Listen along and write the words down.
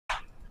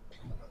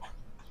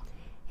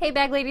Hey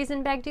bag ladies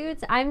and bag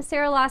dudes, I'm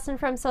Sarah Lawson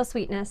from So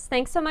Sweetness.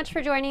 Thanks so much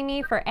for joining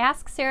me for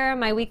Ask Sarah,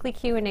 my weekly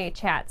Q&A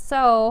chat.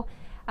 So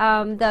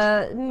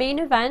the main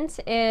event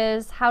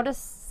is how to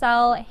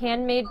sell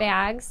handmade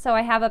bags. So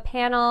I have a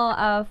panel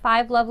of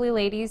 5 lovely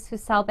ladies who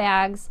sell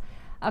bags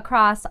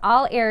across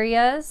all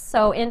areas.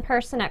 So in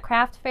person at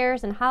craft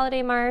fairs and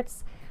holiday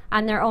marts,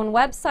 on their own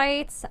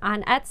websites,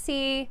 on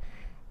Etsy,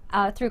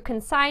 through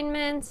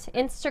consignment,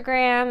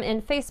 Instagram,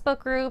 and Facebook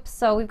groups.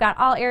 So we've got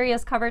all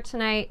areas covered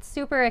tonight.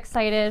 Super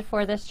excited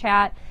for this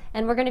chat.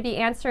 And we're going to be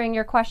answering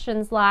your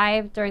questions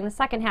live during the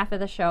second half of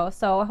the show.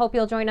 So I hope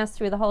you'll join us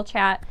through the whole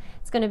chat.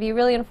 It's going to be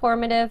really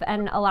informative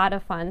and a lot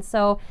of fun.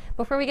 So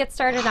before we get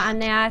started on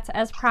that,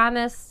 as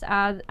promised,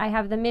 I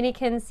have the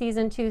Minikin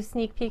Season 2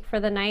 sneak peek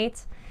for the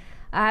night.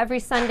 Every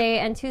Sunday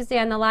and Tuesday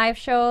on the live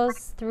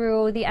shows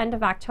through the end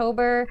of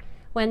October.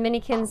 When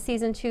Minikin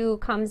Season 2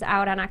 comes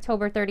out on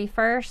October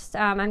 31st,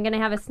 I'm going to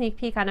have a sneak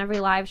peek on every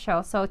live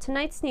show. So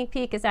tonight's sneak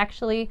peek is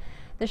actually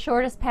the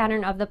shortest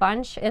pattern of the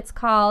bunch. It's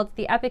called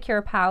the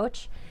Epicure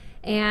Pouch,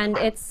 and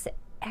it's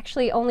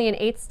actually only an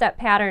 8-step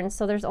pattern,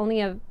 so there's only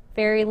a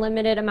very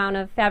limited amount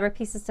of fabric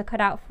pieces to cut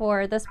out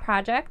for this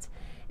project.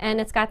 And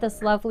it's got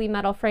this lovely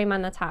metal frame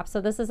on the top. So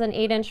this is an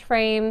 8-inch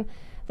frame.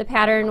 The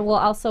pattern will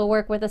also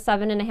work with a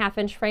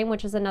 7.5-inch frame,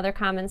 which is another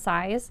common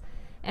size.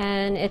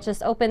 And it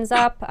just opens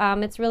up.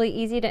 It's really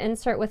easy to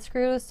insert with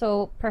screws,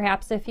 so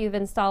perhaps if you've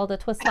installed a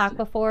twist lock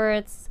before,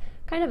 it's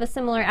kind of a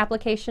similar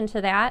application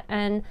to that.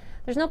 And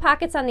there's no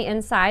pockets on the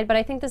inside, but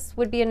I think this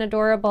would be an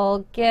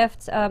adorable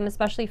gift,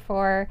 especially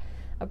for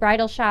a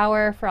bridal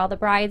shower, for all the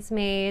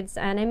bridesmaids.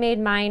 And I made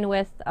mine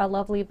with a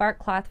lovely bark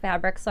cloth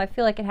fabric, so I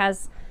feel like it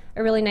has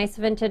a really nice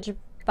vintage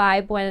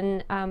vibe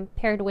when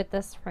paired with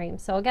this frame.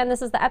 So again,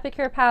 this is the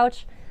Epicure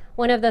Pouch,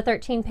 one of the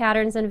 13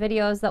 patterns and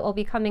videos that will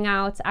be coming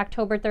out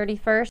October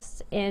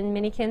 31st in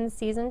Minikin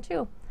Season 2.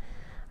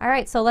 All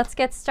right, so let's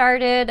get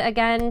started.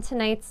 Again,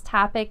 tonight's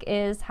topic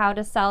is how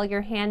to sell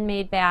your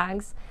handmade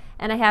bags.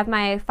 And I have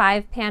my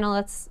 5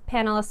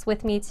 panelists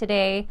with me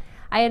today.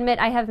 I admit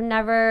I have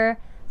never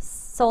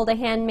sold a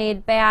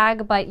handmade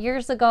bag, but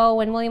years ago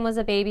when William was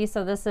a baby,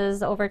 so this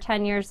is over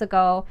 10 years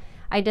ago,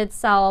 I did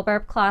sell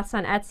burp cloths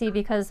on Etsy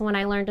because when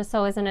I learned to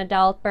sew as an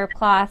adult, burp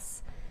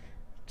cloths,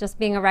 just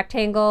being a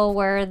rectangle,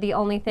 were the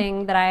only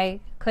thing that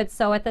I could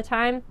sew at the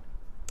time.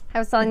 I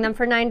was selling them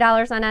for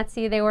 $9 on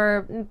Etsy. They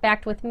were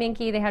backed with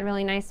Minky. They had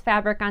really nice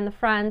fabric on the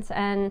front,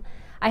 and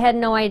I had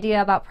no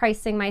idea about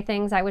pricing my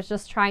things. I was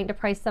just trying to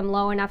price them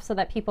low enough so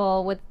that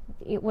people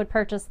would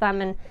purchase them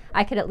and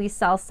I could at least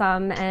sell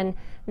some. And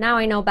now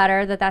I know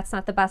better that that's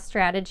not the best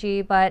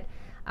strategy, but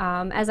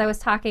as I was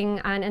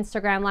talking on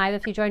Instagram Live,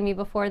 if you joined me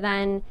before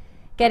then,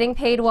 getting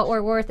paid what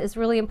we're worth is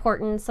really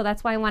important. So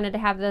that's why I wanted to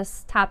have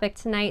this topic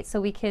tonight,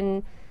 so we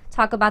can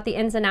talk about the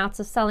ins and outs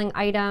of selling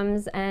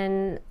items,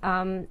 and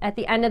at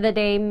the end of the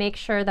day, make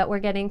sure that we're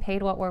getting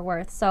paid what we're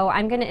worth. So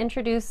I'm going to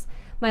introduce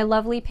my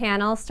lovely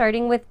panel,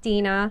 starting with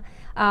Dina.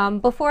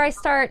 Before I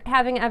start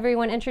having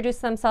everyone introduce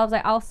themselves,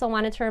 I also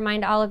wanted to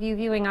remind all of you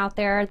viewing out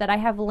there that I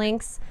have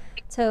links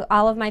to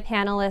all of my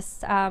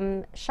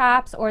panelists'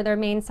 shops or their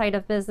main site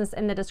of business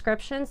in the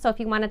description. So if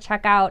you want to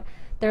check out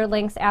their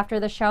links after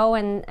the show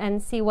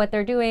and see what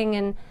they're doing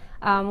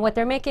and what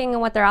they're making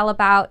and what they're all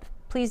about,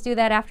 please do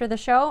that after the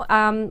show.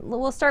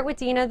 We'll start with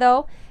Dina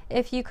though.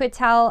 If you could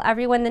tell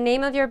everyone the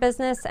name of your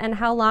business and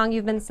how long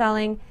you've been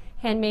selling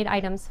handmade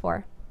items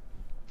for.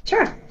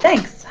 Sure,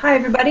 thanks. Hi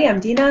everybody,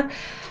 I'm Dina.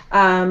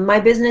 My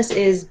business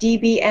is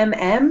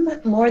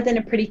DBMM, More Than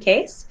a Pretty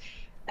Case.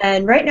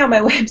 And right now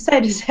my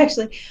website is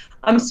actually,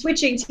 I'm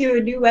switching to a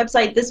new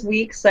website this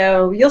week,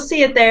 so you'll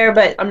see it there,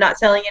 but I'm not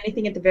selling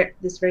anything at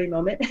this very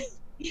moment.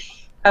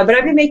 But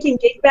I've been making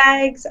gig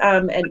bags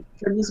and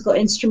for musical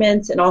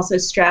instruments and also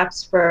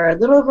straps for a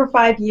little over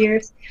 5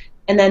 years.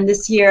 And then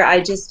this year I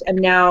just am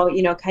now,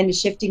 kind of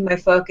shifting my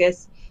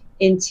focus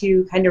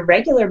into kind of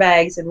regular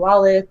bags and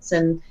wallets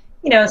and,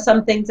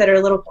 some things that are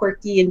a little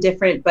quirky and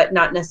different, but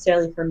not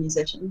necessarily for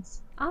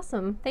musicians.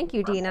 Awesome. Thank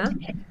you, Dina.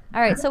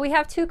 All right, so we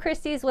have 2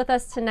 Christies with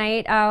us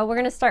tonight. We're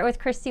going to start with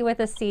Christy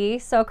with a C.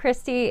 So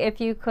Christy, if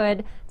you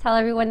could tell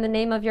everyone the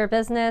name of your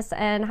business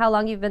and how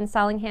long you've been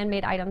selling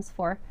handmade items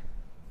for.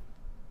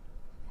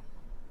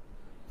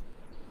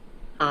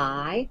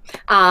 Hi,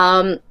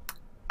 I'm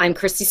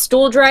Christy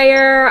Stool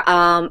Dryer.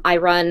 I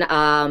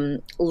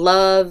run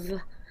Love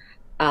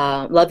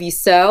You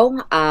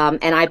Sew,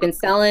 and I've been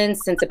selling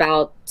since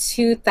about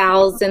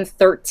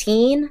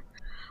 2013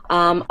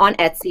 on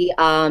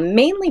Etsy,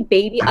 mainly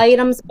baby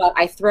items, but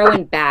I throw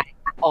in bags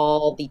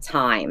all the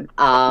time.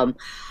 And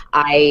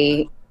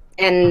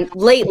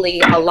lately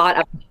a lot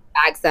of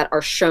bags that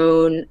are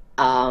shown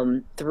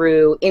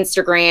through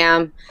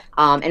Instagram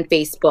and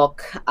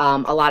Facebook.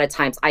 A lot of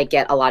times I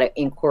get a lot of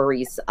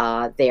inquiries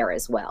there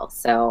as well.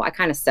 So I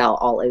kind of sell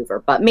all over,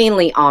 but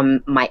mainly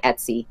on my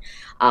Etsy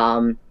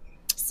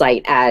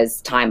site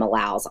as time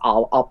allows.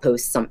 I'll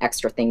post some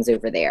extra things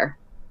over there.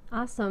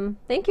 Awesome.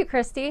 Thank you,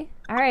 Christy.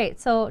 All right,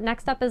 so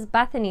next up is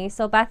Bethany.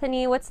 So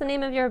Bethany, what's the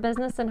name of your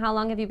business and how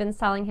long have you been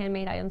selling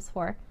handmade items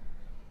for?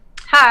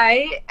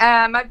 Hi,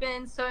 I've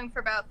been sewing for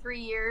about 3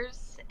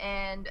 years,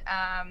 and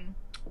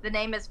the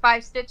name is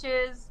Five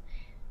Stitches.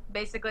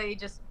 Basically,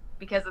 just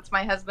because it's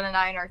my husband and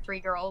I and our 3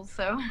 girls,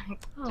 so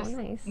Oh, just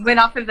nice. went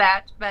off of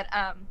that. But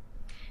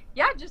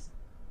yeah, just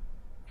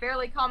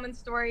fairly common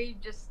story.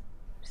 Just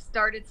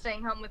started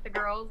staying home with the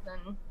girls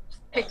and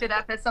just picked it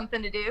up as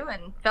something to do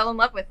and fell in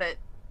love with it.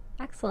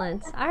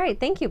 Excellent. All right,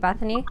 thank you,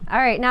 Bethany. All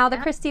right, now the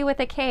Yeah. Christy with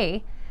a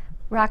K.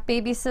 Rock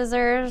Baby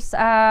Scissors.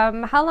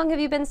 How long have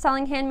you been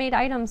selling handmade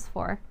items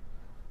for?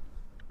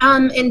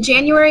 In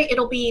January,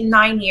 it'll be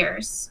 9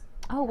 years.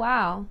 Oh,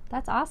 wow.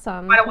 That's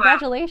awesome. Quite a while.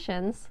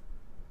 Congratulations.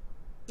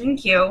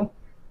 Thank you.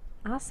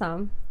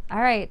 Awesome.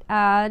 All right.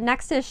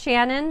 Next is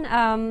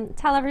Shannon.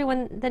 Tell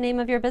everyone the name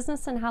of your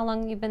business and how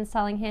long you've been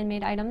selling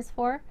handmade items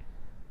for.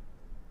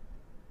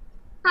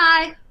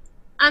 Hi,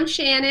 I'm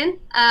Shannon.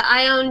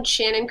 I own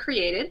Shannon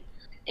Created,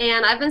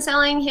 and I've been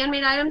selling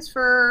handmade items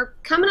for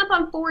coming up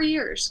on 4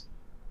 years.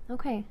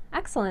 Okay,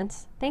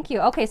 excellent. Thank you.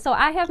 Okay, so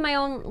I have my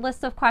own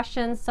list of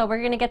questions, so we're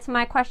going to get to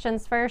my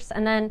questions first,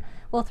 and then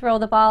we'll throw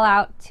the ball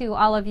out to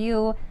all of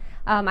you.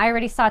 I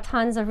already saw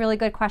tons of really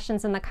good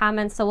questions in the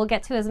comments, so we'll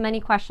get to as many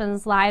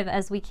questions live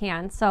as we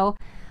can. So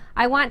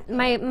I want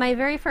my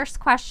very first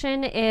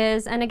question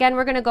is, and again,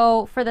 we're going to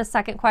go for the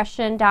second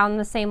question down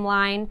the same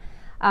line,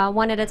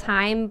 one at a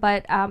time,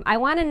 but I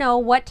want to know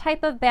what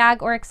type of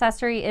bag or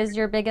accessory is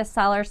your biggest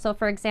seller. So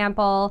for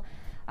example,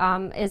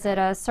 is it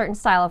a certain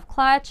style of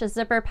clutch, a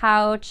zipper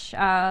pouch?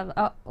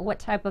 What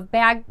type of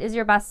bag is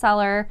your best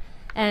seller?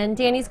 And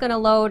Danny's going to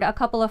load a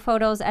couple of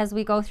photos as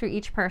we go through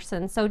each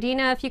person. So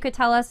Dina, if you could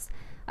tell us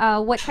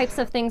what types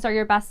of things are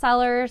your best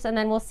sellers, and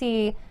then we'll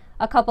see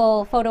a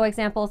couple photo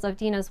examples of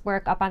Dina's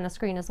work up on the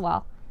screen as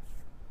well.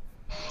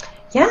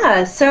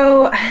 Yeah,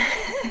 so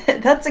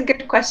that's a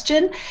good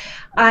question.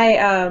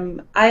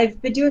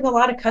 I've been doing a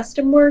lot of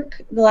custom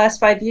work the last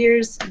 5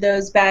 years.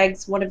 Those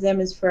bags, one of them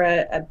is for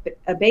a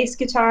bass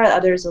guitar, the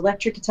other is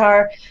electric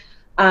guitar.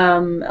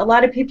 A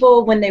lot of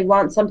people, when they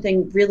want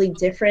something really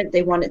different,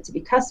 they want it to be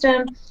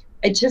custom.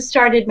 I just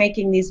started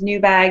making these new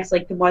bags,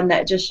 like the one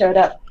that just showed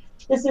up.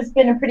 This has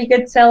been a pretty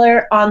good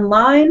seller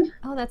online.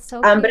 Oh, that's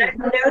so cute. But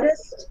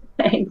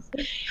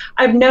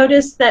I've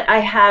noticed that I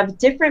have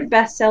different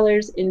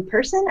bestsellers in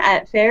person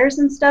at fairs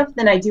and stuff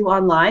than I do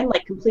online,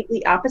 like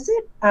completely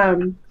opposite.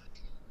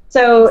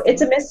 So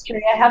it's a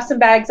mystery. I have some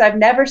bags I've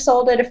never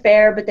sold at a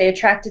fair, but they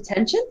attract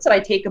attention. So I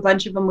take a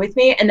bunch of them with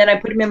me, and then I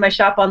put them in my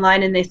shop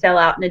online, and they sell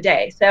out in a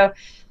day. So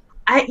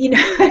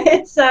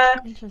it's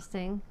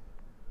interesting.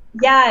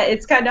 Yeah,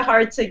 it's kind of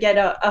hard to get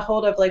a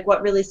hold of like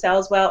what really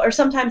sells well. Or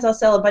sometimes I'll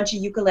sell a bunch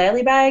of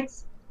ukulele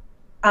bags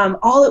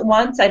all at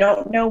once. I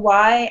don't know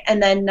why,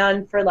 and then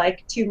none for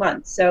like 2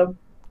 months. So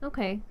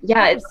okay,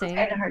 yeah, it's kind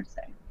of hard to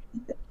say.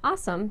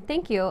 Awesome,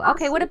 thank you.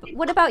 Okay,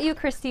 what about you,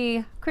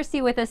 Christy?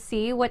 Christy with a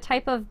C. What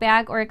type of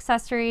bag or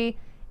accessory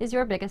is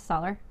your biggest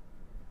seller?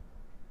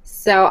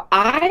 So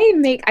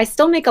I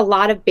still make a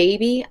lot of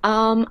baby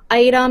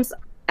items.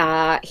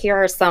 Here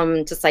are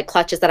some just like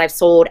clutches that I've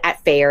sold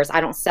at fairs.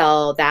 I don't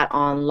sell that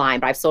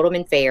online, but I've sold them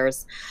in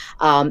fairs.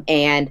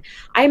 And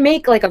I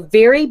make like a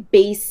very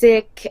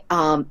basic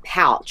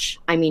pouch.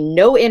 I mean,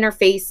 no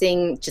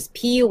interfacing, just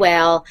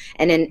PUL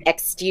and an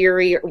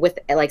exterior with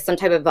like some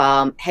type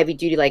of heavy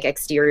duty like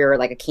exterior,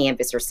 like a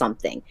canvas or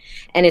something.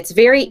 And it's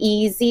very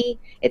easy.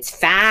 It's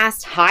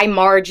fast, high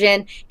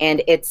margin,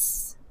 and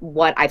it's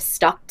what I've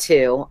stuck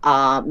to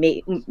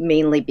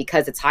mainly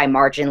because it's high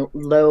margin,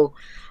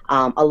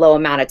 a low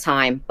amount of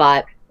time.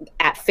 But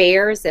at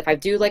fairs, if I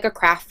do like a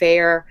craft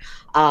fair,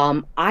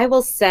 I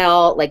will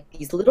sell like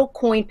these little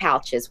coin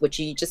pouches, which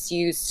you just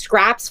use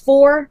scraps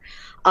for,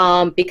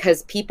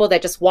 because people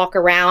that just walk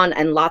around,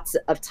 and lots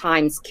of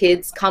times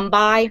kids come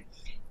by,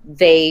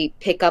 they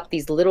pick up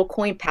these little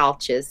coin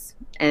pouches,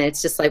 and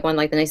it's just like one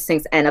like the nice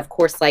things. And of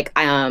course, like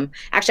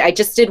actually I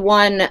just did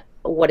one,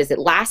 what is it,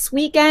 last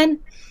weekend,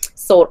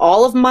 sold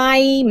all of my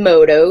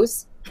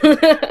motos.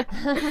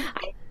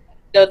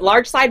 The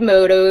large side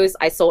motos,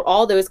 I sold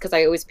all those because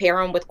I always pair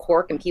them with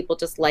cork and people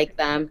just like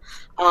them.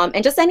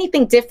 And just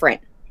anything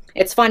different.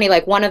 It's funny,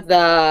 like one of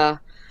the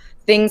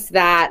things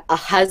that a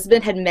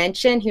husband had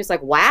mentioned, he was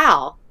like,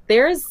 wow,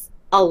 there's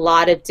a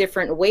lot of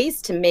different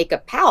ways to make a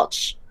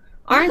pouch,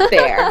 aren't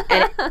there?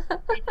 And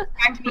it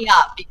cracked me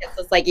up because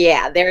it's like,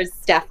 yeah, there's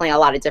definitely a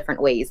lot of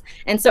different ways.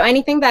 And so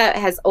anything that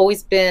has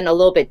always been a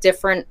little bit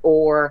different,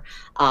 or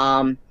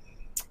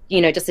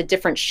just a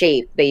different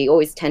shape, they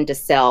always tend to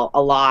sell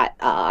a lot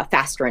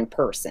faster in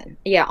person.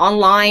 Yeah,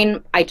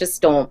 online, I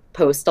just don't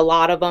post a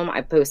lot of them.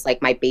 I post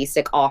like my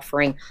basic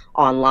offering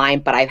online,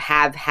 but I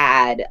have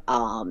had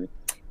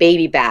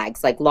baby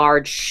bags, like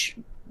large,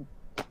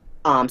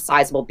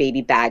 sizable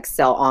baby bags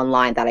sell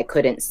online that I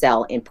couldn't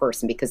sell in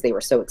person because they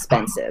were so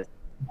expensive.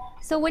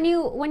 So when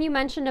you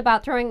mentioned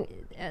about throwing,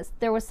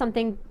 there was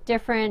something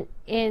different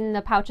in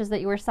the pouches that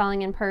you were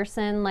selling in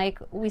person, like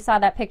we saw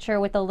that picture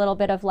with a little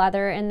bit of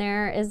leather in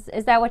there. Is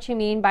that what you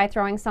mean by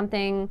throwing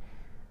something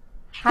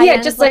high-end?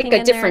 Yeah, just like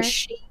a different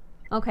shape.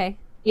 Okay.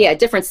 Yeah, a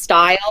different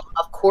style.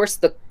 Of course,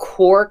 the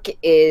cork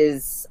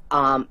is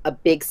a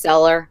big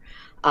seller.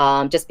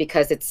 just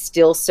because it's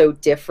still so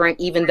different,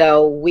 even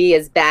though we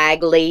as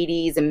bag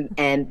ladies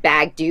and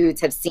bag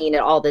dudes have seen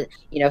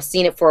it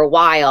seen it for a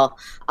while,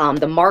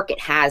 the market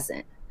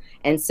hasn't.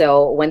 And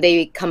so when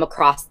they come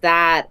across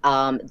that,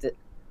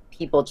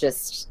 people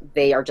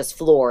they are just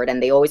floored,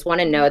 and they always want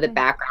to know the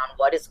background.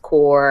 What is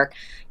cork?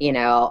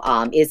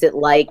 Is it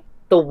like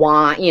the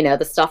wine,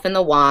 the stuff in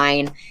the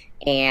wine?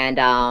 And,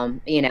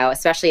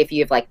 especially if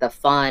you have like the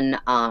fun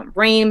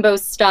rainbow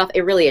stuff,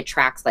 it really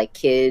attracts like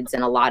kids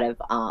and a lot of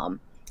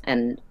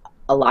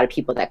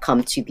people that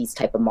come to these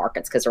type of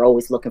markets because they're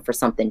always looking for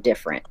something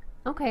different.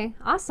 Okay,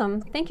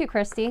 awesome. Thank you,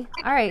 Christy.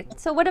 All right,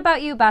 so what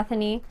about you,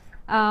 Bethany?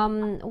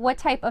 What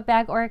type of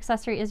bag or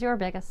accessory is your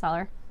biggest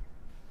seller?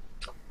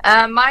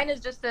 Mine is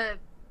just a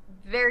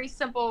very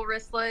simple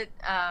wristlet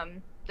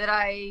that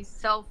I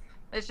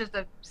it's just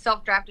a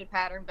self-drafted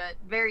pattern, but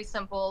very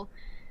simple.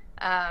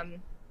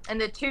 And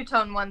the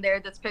two-tone one there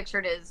that's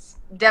pictured is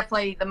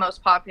definitely the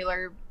most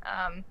popular,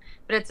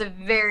 but it's a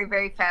very,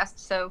 very fast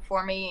sew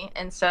for me.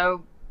 And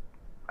so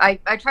I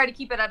try to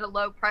keep it at a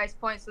low price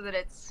point so that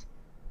it's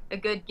a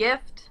good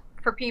gift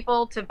for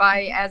people to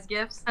buy as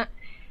gifts.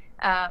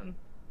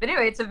 But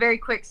anyway, it's a very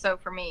quick sew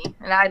for me.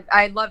 And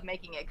I love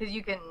making it because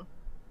you can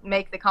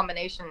make the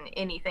combination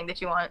anything that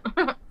you want.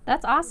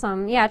 That's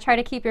awesome. Yeah, try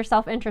to keep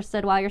yourself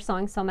interested while you're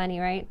sewing so many,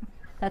 right?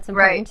 That's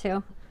important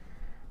too.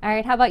 All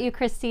right, how about you,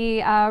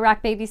 Christy?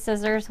 Rock Baby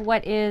Scissors,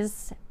 what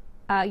is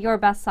your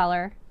best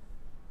seller?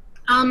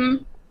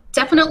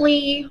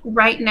 Definitely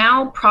right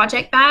now,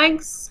 project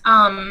bags,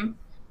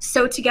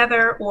 sew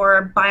together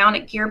or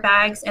bionic gear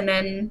bags, and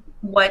then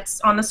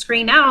what's on the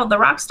screen now, the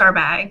Rockstar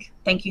bag.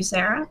 Thank you,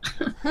 Sarah.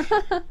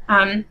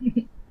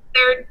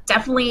 They're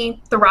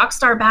definitely the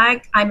Rockstar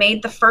bag. I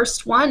made the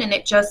first one and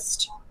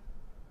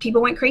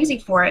people went crazy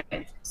for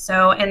it.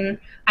 So, and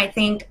I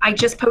think I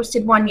just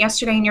posted one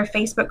yesterday in your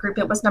Facebook group.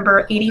 It was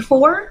number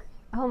 84.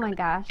 Oh my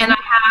gosh. And I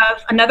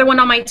have another one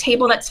on my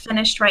table that's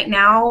finished right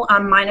now,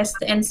 minus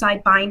the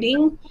inside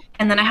binding.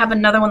 And then I have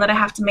another one that I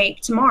have to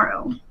make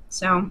tomorrow.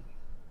 So.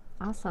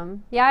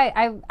 Awesome. Yeah,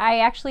 I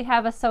actually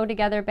have a sew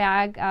together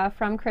bag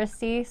from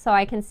Christy, so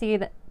I can see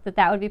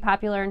that would be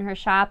popular in her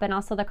shop, and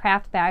also the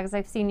craft bags.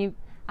 I've seen you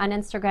on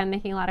Instagram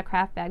making a lot of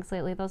craft bags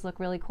lately. Those look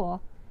really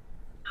cool.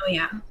 Oh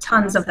yeah,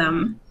 tons of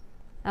them.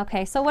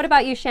 Okay, so what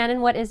about you,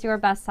 Shannon? What is your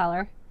best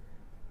seller?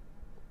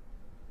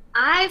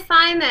 I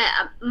find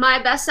that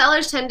my best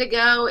sellers tend to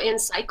go in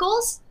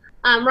cycles.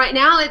 Right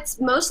now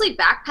it's mostly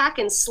backpack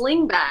and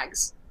sling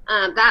bags.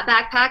 That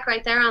backpack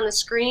right there on the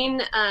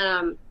screen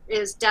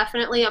is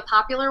definitely a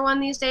popular one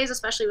these days,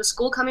 especially with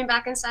school coming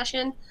back in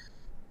session.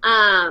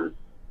 I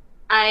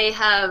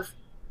have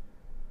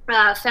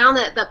found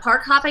that the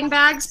park hopping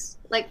bags,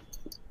 like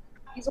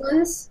these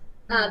ones,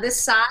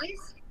 this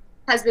size,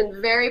 has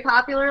been very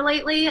popular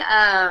lately,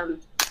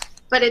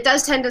 but it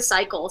does tend to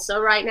cycle.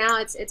 So right now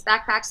it's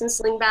backpacks and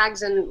sling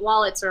bags, and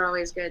wallets are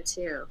always good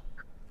too.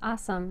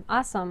 Awesome,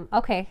 awesome.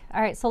 Okay,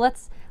 all right. So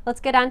let's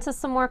get on to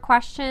some more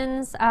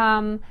questions.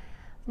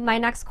 My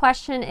next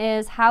question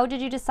is, how did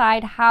you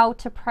decide how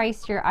to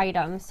price your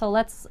items? So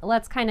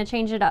let's kind of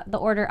change it up, the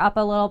order up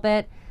a little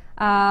bit.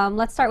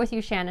 Let's start with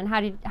you, Shannon.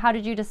 How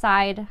did you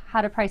decide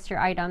how to price your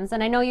items?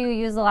 And I know you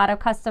use a lot of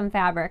custom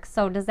fabrics,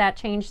 so does that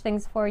change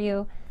things for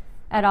you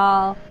at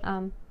all?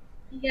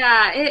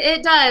 Yeah,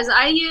 it does.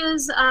 I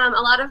use a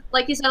lot of,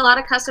 like you said, a lot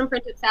of custom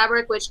printed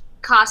fabric, which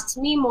costs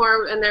me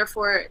more, and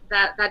therefore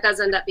that does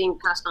end up being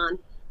passed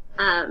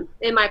on.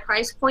 In my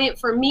price point,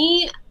 for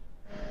me,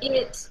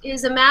 it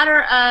is a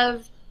matter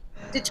of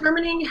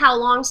determining how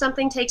long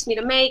something takes me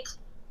to make.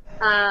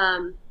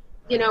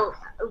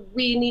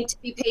 We need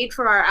to be paid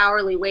for our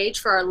hourly wage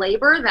for our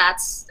labor.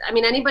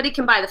 Anybody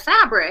can buy the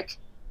fabric,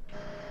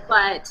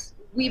 but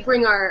we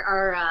bring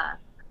our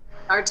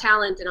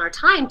talent and our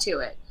time to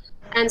it.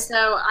 And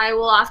so I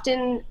will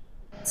often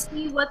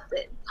see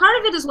part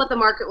of it is what the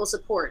market will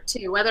support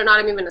too, whether or not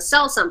I'm even going to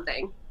sell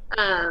something.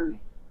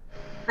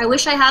 I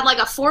wish I had like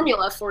a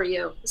formula for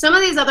you. Some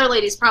of these other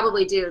ladies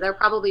probably do. They're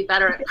probably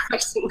better at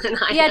pricing than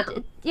I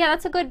am. Yeah,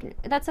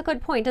 that's a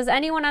good point. Does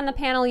anyone on the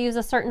panel use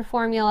a certain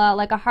formula,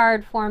 like a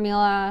hard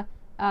formula,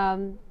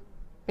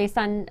 based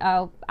on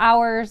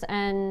hours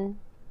and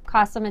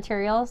cost of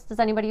materials? Does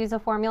anybody use a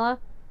formula?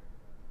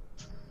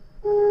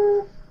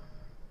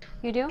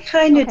 You do?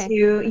 Kind of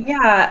do.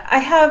 Yeah,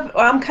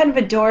 I'm kind of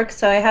a dork,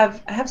 so I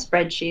have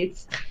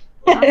spreadsheets.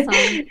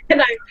 Awesome.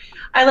 And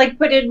I like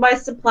put in my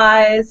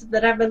supplies,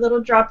 then I have my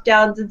little drop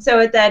downs, and so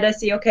at that I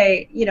see,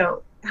 okay,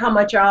 how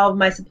much are all of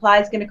my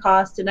supplies going to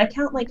cost, and I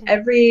count like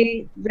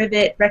every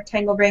rivet,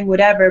 rectangle ring,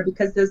 whatever,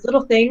 because those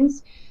little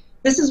things.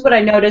 This is what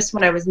I noticed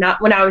when I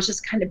was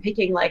just kind of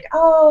picking like,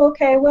 oh,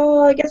 okay,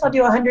 well, I guess I'll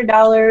do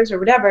 $100 or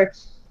whatever.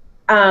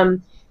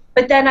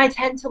 But then I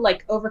tend to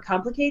like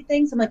overcomplicate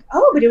things. I'm like,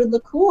 oh, but it would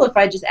look cool if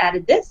I just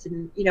added this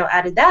and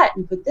added that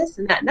and put this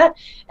and that and that.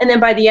 And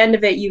then by the end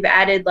of it, you've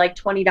added like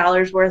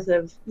 $20 worth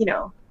of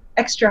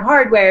extra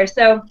hardware.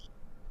 So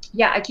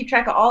yeah, I keep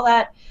track of all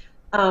that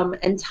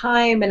and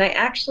time. And I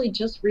actually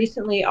just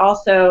recently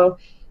also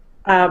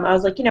I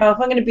was like, if I'm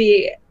going to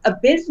be a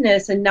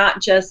business and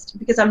not just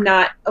because I'm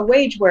not a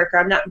wage worker,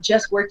 I'm not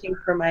just working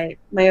for my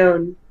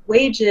own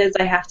wages,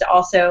 I have to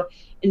also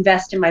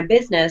invest in my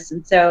business.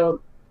 And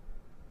so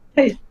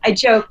I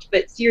joked,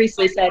 but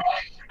seriously said,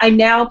 I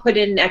now put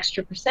in an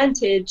extra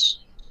percentage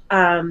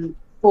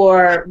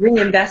for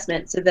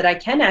reinvestment so that I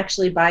can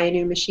actually buy a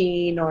new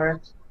machine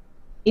or,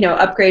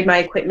 upgrade my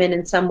equipment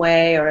in some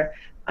way, or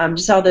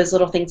just all those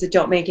little things that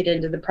don't make it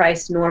into the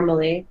price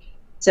normally.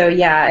 So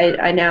yeah,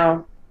 I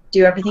now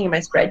do everything in my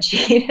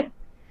spreadsheet.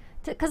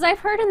 Because I've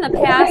heard in the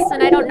past,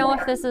 and I don't know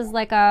if this is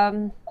like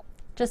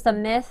just a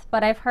myth,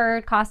 but I've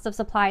heard cost of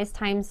supplies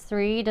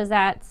 ×3. Does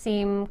that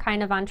seem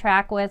kind of on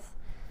track with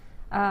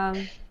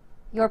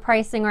your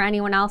pricing or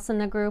anyone else in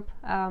the group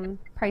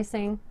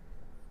pricing?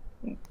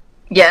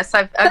 Yes,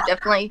 I've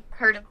definitely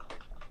heard of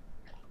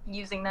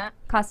using that.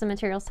 Cost of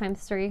materials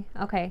 ×3.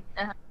 Okay.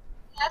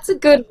 That's a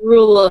good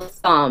rule of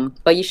thumb,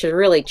 but you should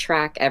really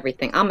track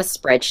everything. I'm a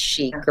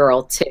spreadsheet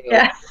girl too.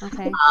 Yeah.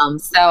 Okay.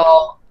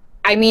 So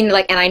I mean,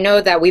 like, and I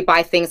know that we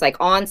buy things like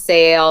on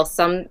sale.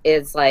 Some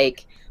is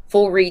like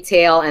full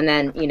retail, and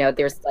then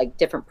there's like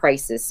different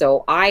prices.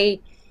 So I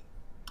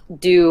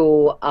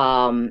do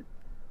an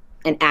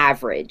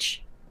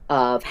average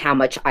of how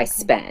much I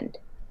spend.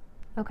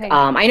 Okay.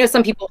 I know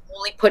some people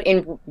only put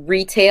in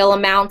retail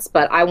amounts,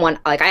 but I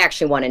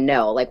actually want to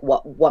know like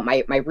what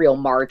my real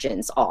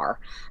margins are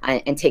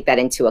and take that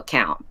into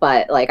account.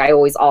 But like I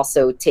always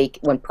also take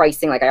when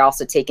pricing, like I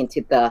also take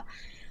into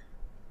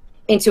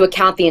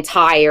account the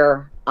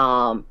entire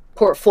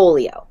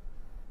portfolio,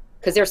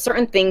 because there's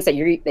certain things that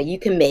you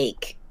can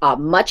make a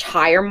much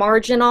higher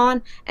margin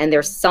on, and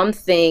there's some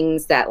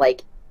things that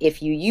like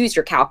if you use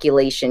your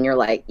calculation, you're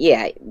like,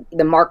 yeah,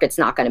 the market's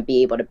not going to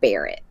be able to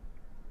bear it.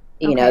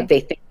 They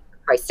think they're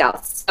priced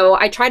out. So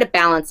I try to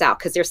balance out,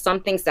 because there's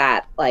some things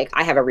that like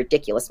I have a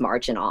ridiculous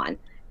margin on,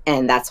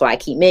 and that's why I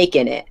keep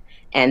making it.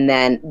 And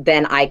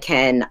then I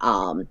can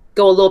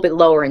go a little bit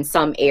lower in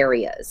some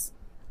areas.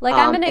 Like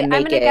I'm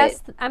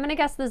gonna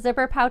guess the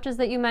zipper pouches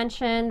that you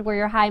mentioned were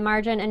your high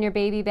margin, and your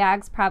baby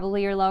bags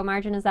probably your low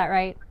margin. Is that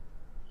right?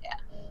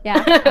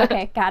 Yeah. Yeah.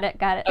 Okay. Got it.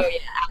 Oh yeah.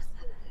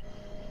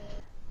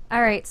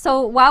 All right,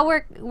 so while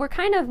we're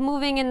kind of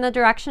moving in the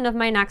direction of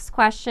my next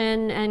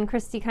question, and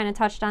Christy kind of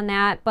touched on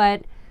that,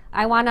 but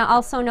I want to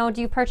also know,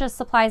 do you purchase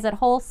supplies at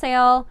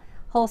wholesale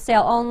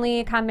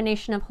only, a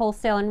combination of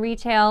wholesale and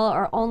retail,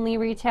 or only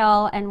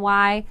retail, and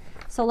why?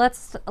 So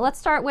let's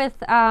start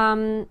with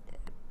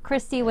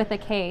Christy with a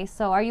K.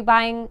 So are you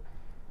buying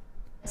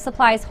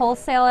supplies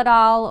wholesale at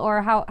all,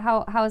 or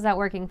how is that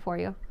working for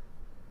you?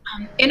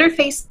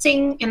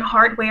 Interfacing and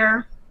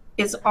hardware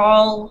is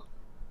all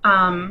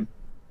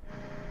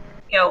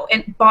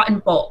bought in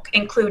bulk,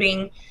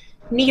 including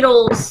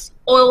needles,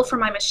 oil for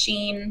my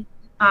machine,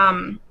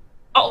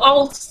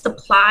 all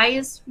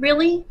supplies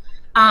really.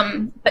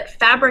 But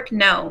fabric,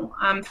 no.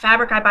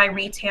 Fabric I buy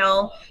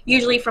retail,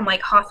 usually from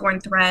like Hawthorne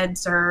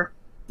Threads or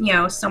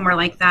somewhere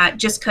like that,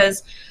 just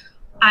because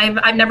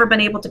I've never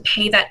been able to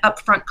pay that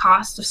upfront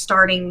cost of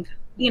starting,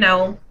 the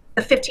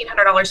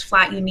 $1,500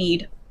 flat you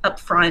need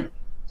upfront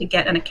to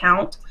get an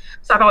account.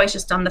 So I've always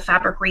just done the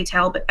fabric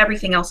retail, but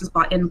everything else is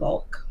bought in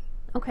bulk.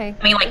 Okay.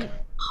 I mean, like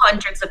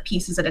hundreds of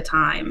pieces at a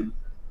time.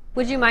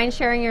 Would you mind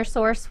sharing your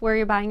source where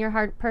you're buying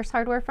your purse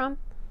hardware from?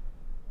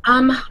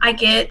 I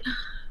get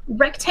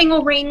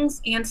rectangle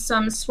rings and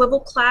some swivel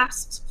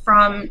clasps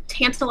from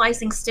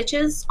Tantalizing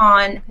Stitches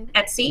on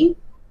Etsy.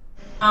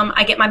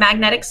 I get my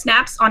magnetic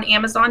snaps on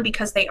Amazon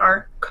because they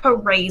are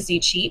crazy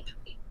cheap.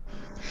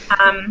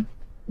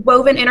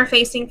 Woven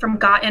interfacing from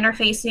Got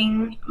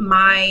Interfacing.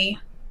 My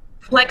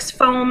flex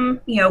foam,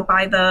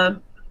 by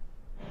the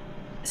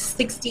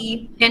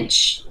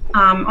 60-inch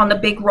on the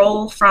big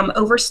roll from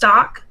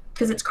Overstock,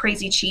 because it's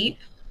crazy cheap.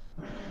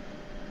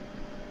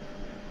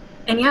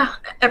 And yeah,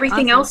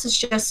 everything else is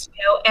just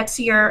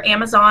Etsy or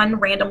Amazon,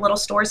 random little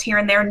stores here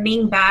and there.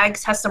 Ning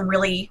Bags has some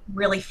really,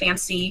 really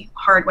fancy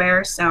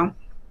hardware. So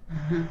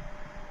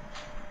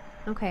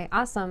okay,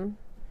 awesome.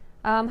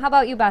 How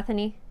about you,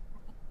 Bethany?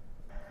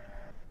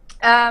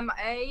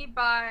 I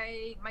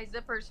buy my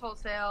zippers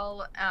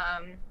wholesale,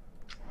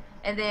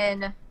 and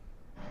then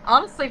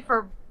honestly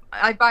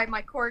I buy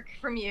my cork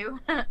from you.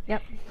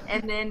 Yep.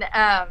 And then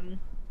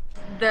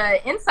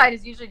the inside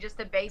is usually just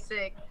a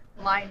basic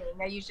lining.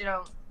 I usually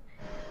don't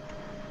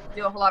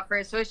do a whole lot for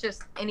it, so it's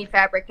just any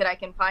fabric that I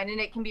can find, and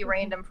it can be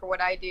random for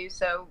what I do.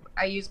 So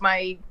I use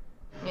my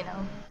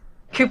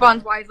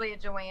coupons wisely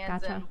at Joann's.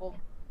 Gotcha. And we'll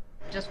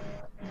just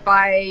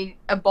buy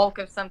a bulk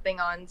of something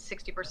on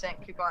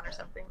 60% coupon or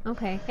something.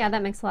 Okay, yeah,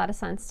 that makes a lot of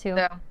sense too.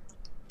 So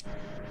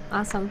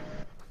Awesome.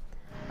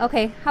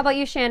 Okay, how about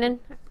you, Shannon?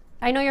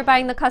 I know you're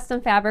buying the custom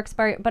fabrics,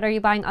 but are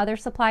you buying other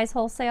supplies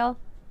wholesale?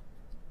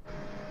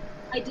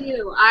 I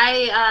do.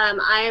 I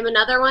am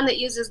another one that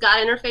uses Got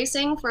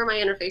Interfacing for my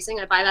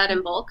interfacing. I buy that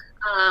in bulk.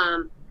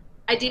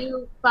 I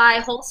do buy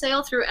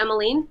wholesale through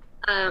Emmeline.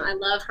 I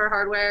love her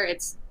hardware.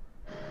 It's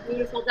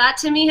beautiful. That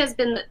to me has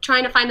been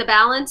trying to find the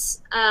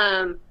balance,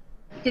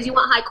 because you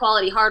want high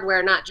quality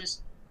hardware, not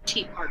just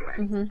cheap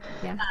hardware.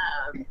 Yeah.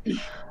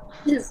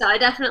 So I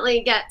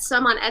definitely get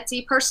some on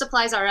Etsy. Purse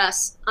Supplies R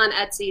Us on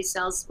Etsy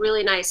sells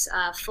really nice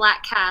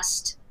flat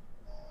cast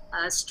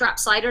strap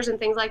sliders and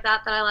things like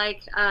that I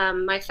like.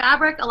 My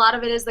fabric, a lot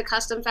of it is the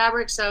custom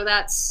fabric, so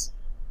that's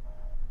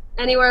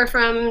anywhere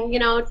from, you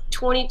know,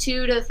 $22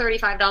 to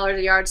 $35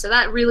 a yard. So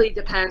that really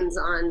depends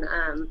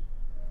on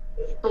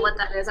what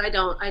that is. I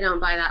don't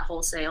buy that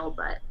wholesale,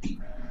 but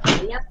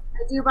yep,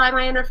 I do buy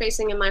my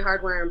interfacing and my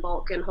hardware in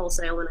bulk and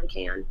wholesale when I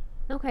can.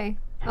 Okay.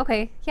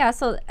 Okay. Yeah.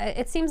 So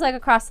it seems like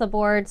across the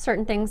board,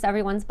 certain things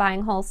everyone's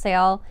buying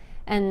wholesale,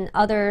 and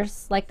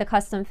others like the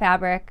custom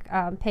fabric,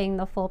 paying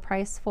the full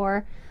price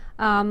for.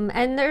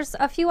 And there's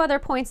a few other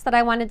points that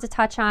I wanted to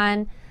touch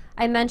on.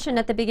 I mentioned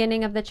at the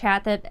beginning of the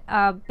chat that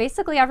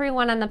basically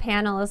everyone on the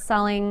panel is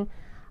selling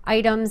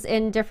items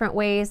in different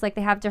ways, like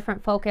they have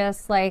different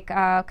focus, like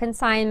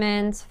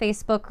consignment,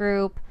 Facebook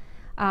group.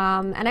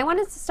 And I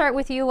wanted to start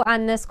with you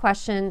on this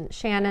question,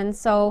 Shannon.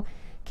 So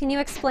can you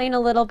explain a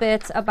little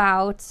bit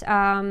about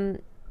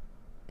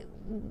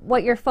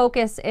what your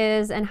focus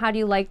is and how do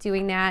you like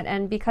doing that?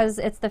 And because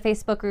it's the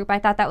Facebook group, I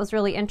thought that was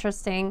really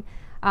interesting.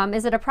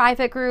 Is it a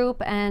private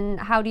group, and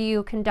how do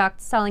you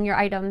conduct selling your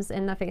items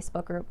in the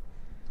Facebook group?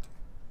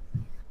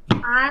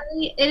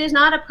 It is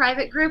not a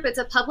private group, it's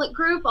a public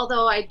group,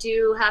 although I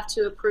do have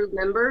to approve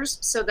members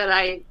so that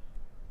I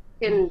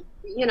can,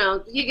 you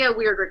know, you get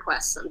weird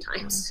requests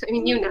sometimes. I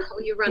mean, you know,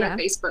 you run a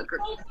Facebook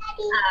group.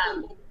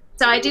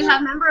 So I do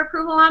have member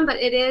approval on, but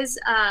it is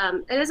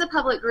a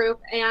public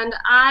group, and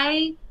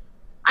I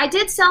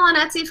did sell on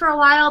Etsy for a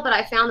while, but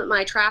I found that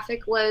my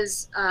traffic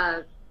was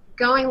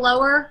going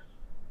lower,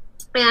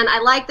 and I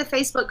like the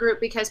Facebook group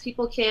because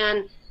people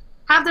can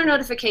have their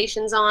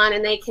notifications on,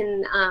 and they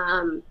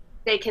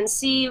can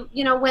see,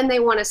 you know, when they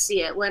want to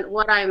see it,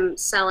 what I'm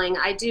selling.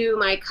 I do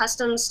my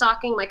custom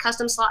stocking, my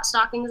custom slot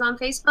stockings on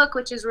Facebook,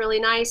 which is really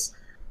nice.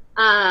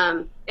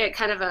 It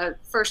kind of a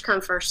first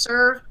come, first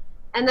serve.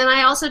 And then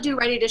I also do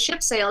ready to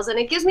ship sales, and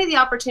it gives me the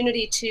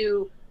opportunity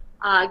to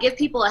give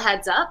people a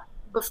heads up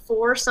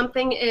before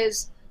something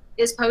is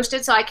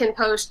posted, so I can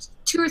post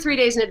 2 or 3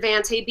 days in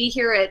advance. Hey, be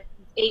here at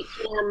 8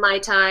 p.m. my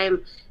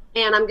time,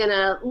 and I'm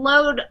gonna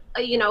load,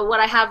 you know,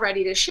 what I have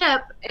ready to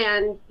ship,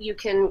 and you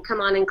can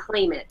come on and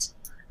claim it.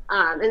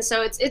 And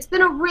so it's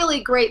been a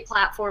really great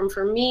platform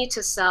for me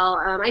to sell.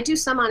 I do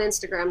some on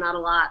Instagram, not a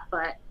lot,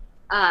 but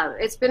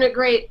it's been a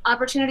great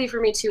opportunity for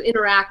me to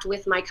interact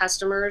with my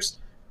customers.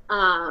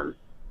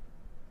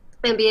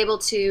 And be able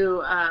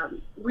to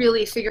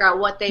really figure out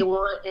what they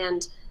want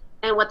and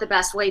what the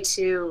best way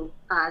to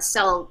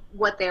sell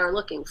what they are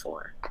looking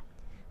for.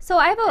 So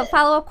I have a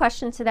follow-up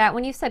question to that.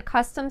 When you said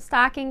custom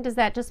stocking, does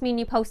that just mean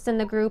you post in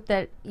the group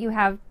that you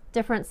have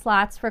different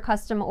slots for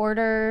custom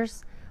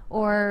orders,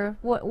 or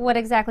what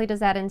exactly does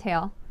that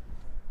entail?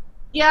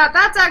 Yeah,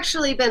 that's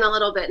actually been a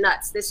little bit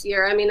nuts this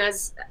year. I mean,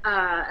 as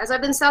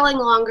I've been selling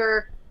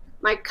longer,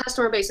 my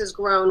customer base has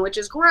grown, which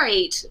is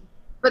great,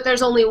 but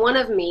there's only one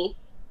of me.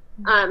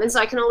 And so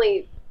I can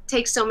only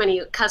take so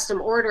many custom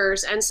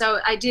orders. And so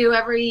I do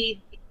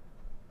every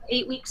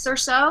 8 weeks or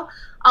so,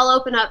 I'll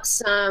open up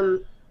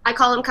some, I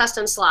call them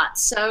custom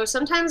slots. So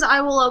sometimes I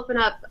will open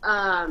up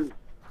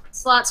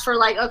slots for,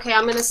 like, okay,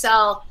 I'm going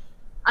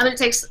to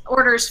take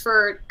orders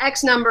for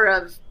X number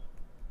of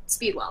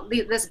Speedwell,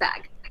 this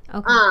bag.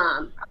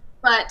 Okay.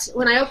 But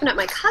when I open up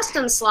my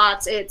custom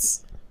slots,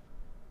 it's,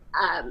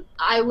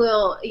 I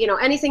will, you know,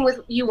 anything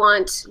you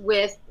want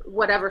with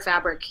whatever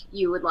fabric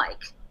you would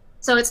like.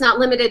 So it's not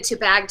limited to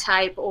bag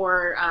type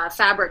or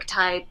fabric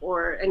type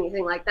or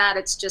anything like that.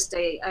 It's just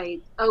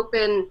a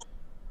open,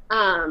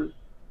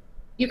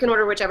 you can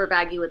order whichever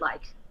bag you would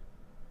like.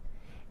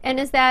 And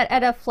is that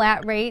at a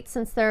flat rate,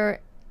 since they're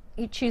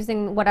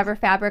choosing whatever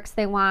fabrics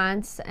they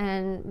want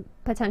and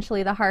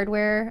potentially the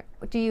hardware?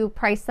 Do you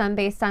price them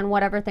based on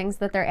whatever things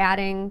that they're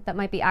adding that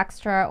might be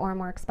extra or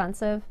more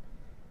expensive?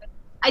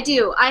 I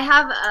do. I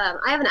have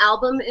an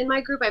album in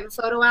my group. I have a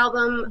photo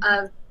album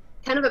of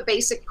kind of a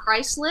basic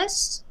price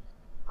list.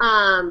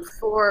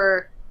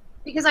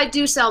 Because I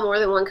do sell more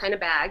than one kind of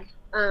bag.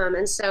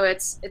 And so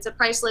it's a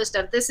price list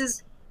of, this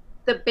is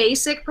the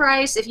basic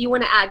price. If you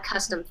want to add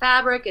custom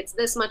fabric, it's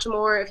this much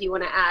more. If you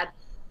want to add,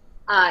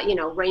 you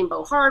know,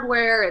 rainbow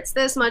hardware, it's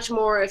this much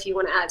more. If you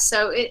want to add,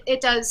 so it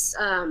does,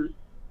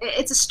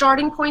 it's a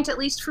starting point at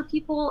least for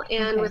people.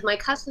 And with my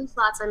custom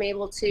slots, I'm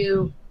able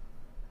to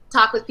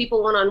talk with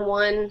people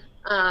one-on-one,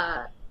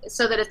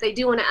 so that if they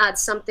do want to add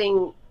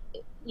something,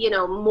 you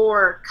know,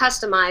 more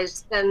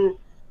customized, then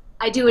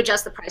I do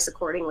adjust the price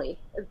accordingly,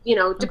 you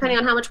know, depending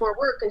on how much more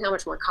work and how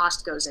much more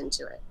cost goes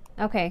into it.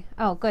 Okay.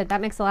 Oh, good.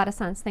 That makes a lot of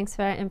sense. Thanks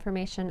for that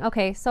information.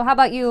 Okay. So how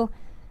about you,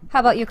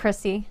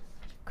 Christy?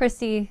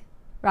 Christy,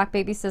 Rock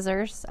Baby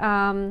Scissors.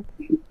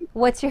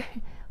 What's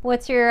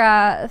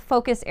your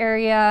focus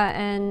area,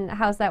 and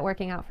how's that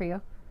working out for you?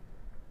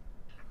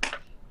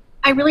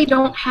 I really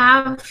don't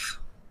have,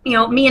 you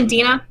know, me and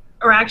Dina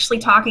are actually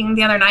talking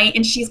the other night,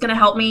 and she's going to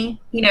help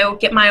me, you know,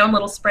 get my own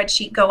little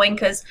spreadsheet going,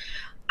 because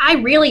I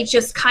really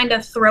just kind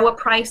of throw a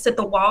price at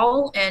the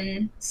wall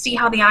and see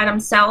how the item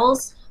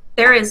sells.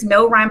 There is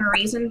no rhyme or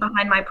reason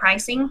behind my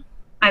pricing.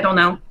 I don't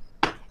know.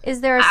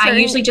 Is there a I certain,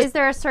 usually just is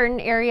there a certain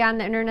area on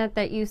the internet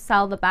that you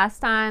sell the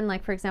best on?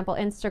 Like, for example,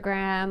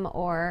 Instagram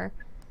or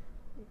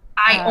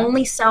I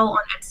only sell on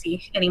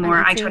Etsy anymore.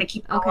 on I Etsy? try to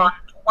keep it Okay. all on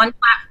one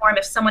platform.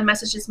 If someone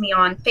messages me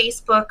on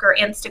Facebook or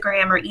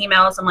Instagram or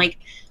emails, I'm like,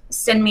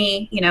 send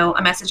me, you know,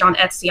 a message on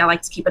Etsy. I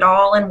like to keep it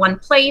all in one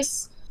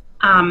place.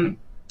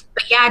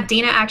 But yeah,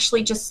 Dana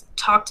actually just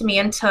talked to me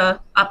into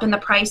upping the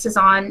prices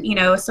on, you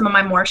know, some of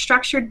my more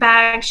structured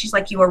bags. She's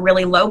like, you were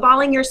really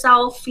lowballing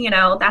yourself. You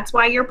know, that's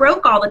why you're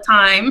broke all the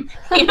time.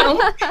 You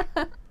know?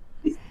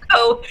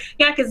 So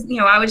yeah, because,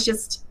 you know, I was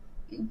just,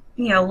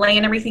 you know,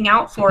 laying everything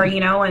out for her, you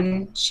know,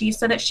 and she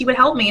said that she would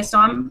help me. So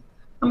I'm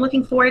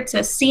looking forward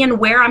to seeing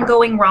where I'm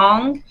going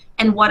wrong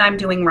and what I'm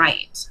doing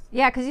right.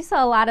 Yeah, because you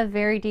sell a lot of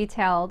very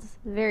detailed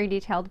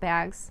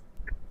bags.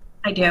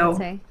 I I do. would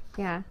say.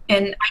 Yeah.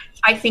 And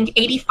I think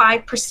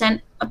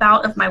 85%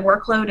 about of my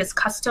workload is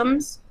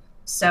customs.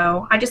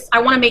 So I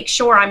want to make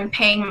sure I'm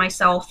paying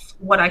myself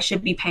what I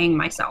should be paying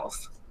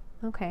myself.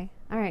 Okay.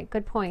 All right.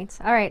 Good point.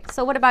 All right.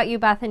 So what about you,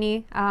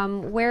 Bethany?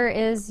 Where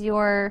is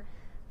your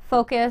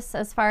focus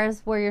as far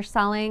as where you're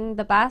selling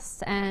the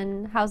best,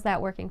 and how's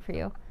that working for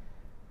you?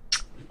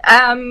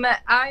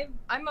 I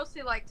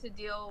mostly like to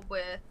deal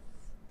with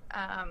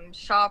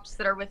shops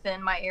that are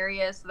within my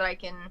area, so that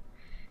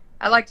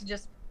I like to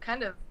just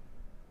kind of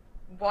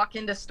walk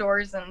into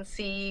stores and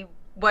see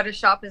what a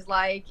shop is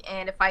like,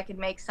 and if I could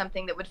make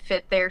something that would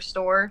fit their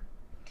store.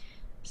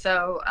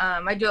 So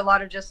I do a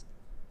lot of just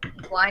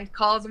blind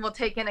calls, and we'll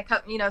take in a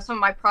couple, you know, some of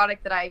my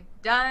product that I've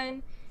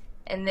done,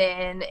 and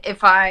then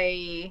if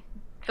I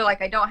feel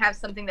like I don't have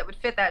something that would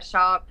fit that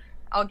shop,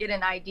 I'll get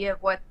an idea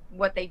of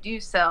what they do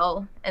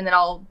sell, and then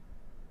I'll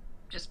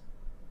just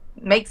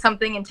make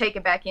something and take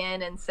it back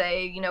in and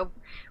say, you know,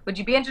 would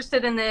you be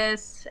interested in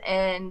this?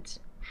 And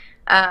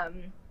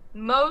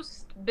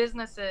most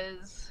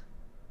businesses,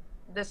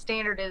 the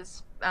standard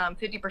is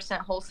 50%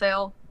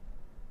 wholesale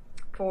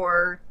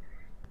for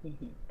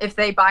if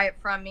they buy it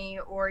from me,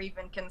 or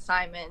even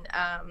consignment.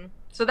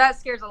 So that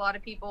scares a lot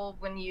of people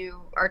when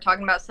you are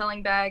talking about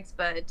selling bags,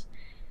 but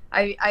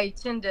I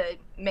tend to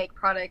make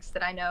products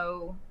that I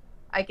know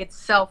I could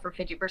sell for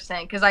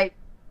 50%, because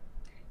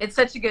it's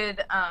such a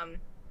good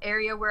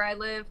area where I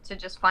live to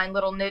just find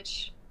little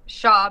niche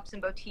shops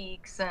and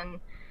boutiques, and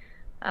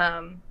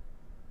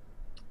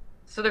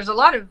so there's a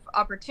lot of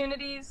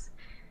opportunities,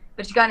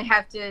 but you kind of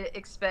have to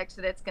expect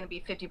that it's going to be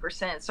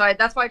 50%. So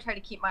that's why I try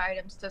to keep my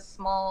items to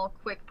small,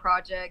 quick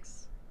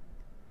projects.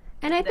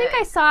 And I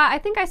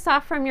think I saw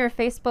from your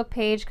Facebook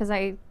page, because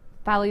I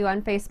follow you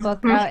on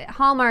Facebook.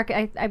 Hallmark,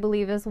 I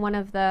believe, is one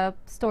of the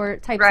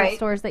types of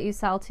stores that you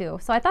sell to.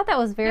 So I thought that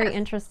was very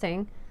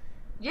interesting.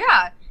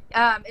 Yeah,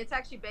 it's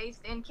actually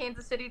based in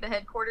Kansas City, the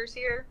headquarters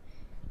here,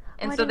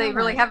 and so they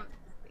really have.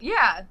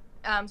 Yeah,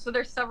 so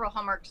there's several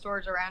Hallmark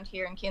stores around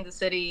here in Kansas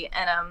City,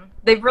 and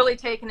they've really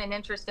taken an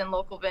interest in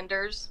local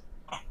vendors.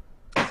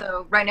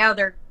 So right now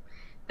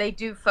they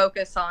do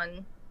focus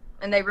on,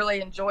 and they really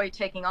enjoy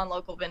taking on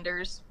local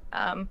vendors.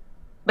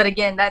 But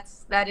again,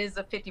 that is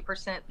a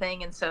 50%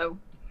 thing, and so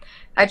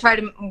I try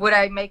to, what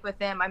I make with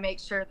them, I make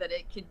sure that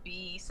it could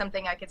be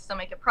something I could still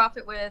make a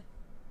profit with,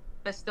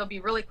 but still be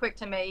really quick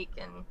to make.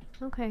 And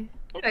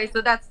anyway,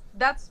 so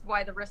that's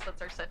why the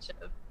wristlets are such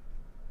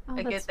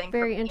a good thing.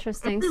 Very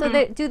interesting. So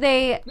do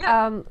they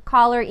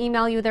call or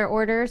email you their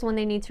orders when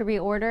they need to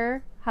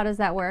reorder? How does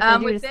that work?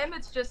 With them,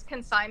 it's just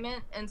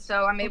consignment, and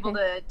so I'm able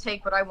to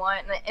take what I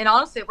want, and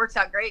honestly, it works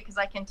out great because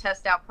I can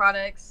test out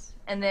products.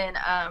 And then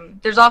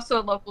there's also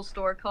a local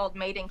store called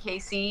Made in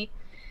KC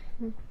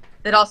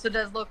that also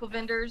does local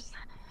vendors,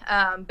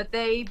 but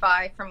they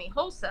buy from me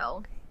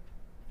wholesale.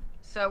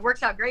 So it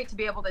works out great to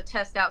be able to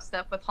test out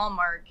stuff with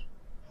Hallmark,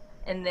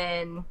 and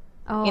then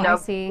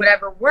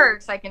whatever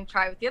works, I can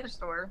try with the other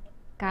store.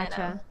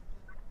 Gotcha. And,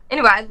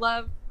 anyway, I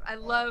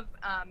love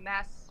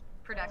mass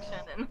production,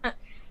 and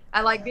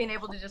I like being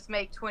able to just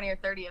make 20 or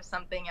 30 of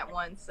something at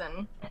once,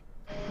 and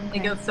it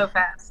goes so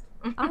fast.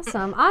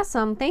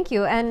 Awesome. Thank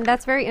you. And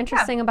that's very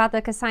interesting about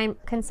the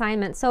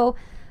consignment. So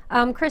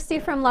Christy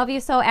from Love You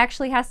So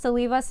actually has to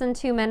leave us in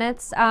 2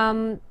 minutes.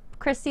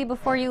 Christy,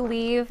 before you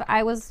leave,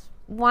 I was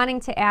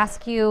wanting to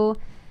ask you,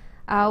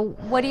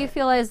 what do you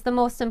feel is the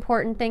most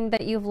important thing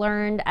that you've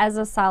learned as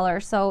a seller?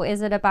 So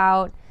is it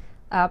about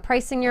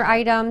pricing your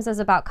items? Is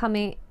it about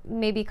coming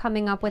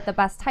up with the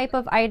best type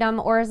of item,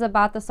 or is it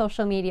about the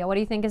social media? What do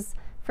you think is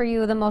for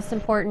you the most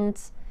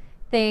important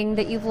thing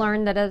that you've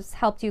learned that has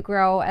helped you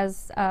grow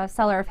as a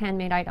seller of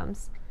handmade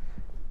items?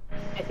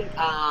 I think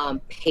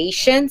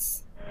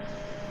patience.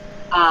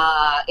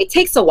 It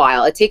takes a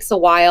while. It takes a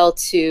while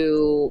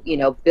to,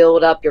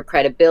 build up your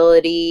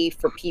credibility,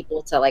 for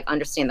people to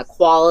understand the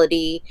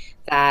quality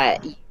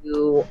that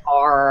you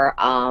are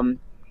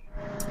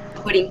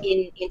putting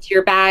into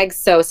your bags.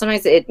 So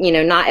sometimes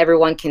not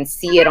everyone can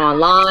see it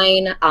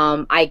online.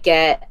 I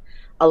get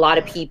a lot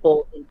of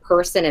people in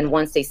person, and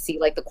once they see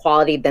the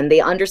quality, then they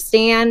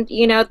understand,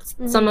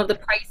 some of the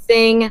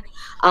pricing.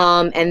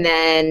 And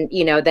then,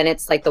 then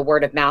it's the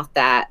word of mouth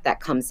that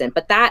comes in,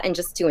 but that, and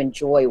just to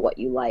enjoy what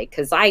you like.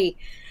 'Cause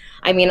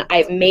I mean,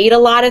 I've made a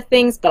lot of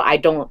things, but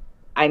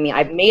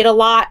I've made a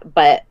lot,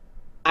 but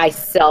I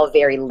sell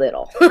very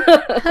little.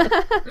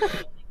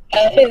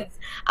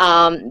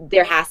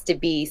 There has to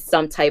be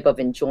some type of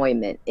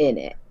enjoyment in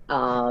it,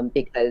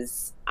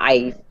 because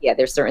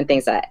there's certain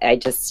things that I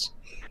just,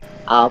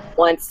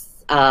 once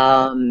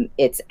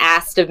it's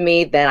asked of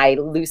me, then I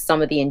lose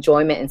some of the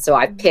enjoyment. And so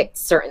I've picked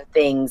certain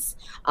things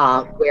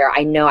where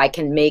I know I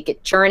can make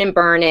it, churn and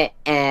burn it,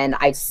 and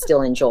I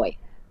still enjoy it.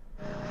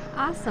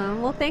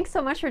 Awesome. Well, thanks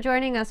so much for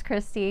joining us,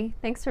 Christy.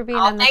 Thanks for being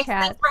on the chat.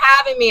 Thanks for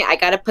having me. I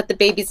got to put the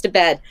babies to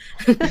bed.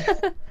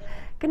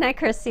 Good night,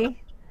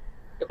 Christy.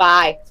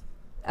 Goodbye.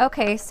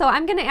 Okay, so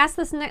I'm going to ask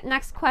this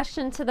next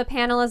question to the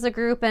panel as a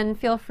group, and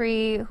feel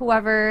free,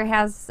 whoever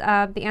has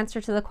the answer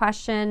to the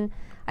question.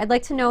 I'd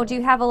like to know, do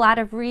you have a lot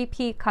of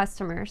repeat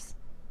customers?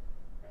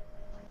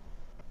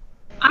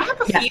 I have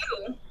a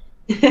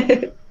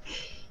few.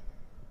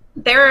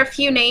 There are a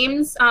few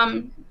names.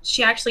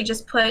 She actually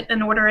just put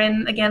an order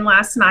in again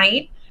last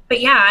night.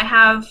 But yeah, I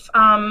have,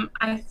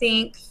 I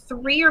think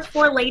 3 or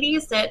 4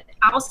 ladies that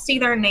I'll see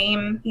their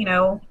name, you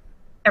know,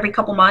 every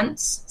couple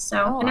months.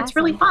 So, and it's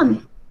really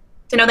fun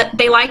to know that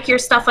they like your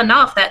stuff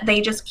enough that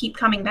they just keep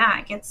coming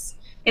back. It's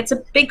a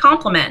big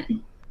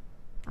compliment.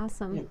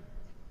 Awesome.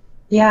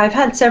 Yeah, I've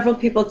had several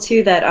people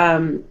too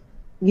that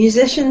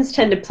musicians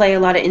tend to play a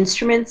lot of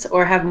instruments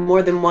or have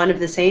more than one of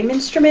the same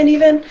instrument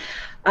even.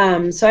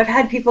 So I've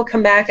had people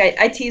come back.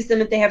 I tease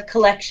them if they have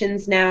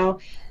collections now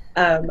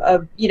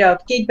of, you know,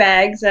 gig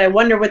bags. I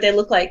wonder what they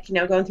look like, you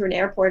know, going through an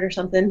airport or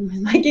something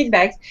with my gig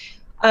bags.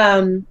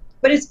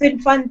 But it's been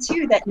fun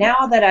too that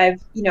now that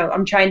I've, you know,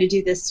 I'm trying to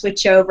do this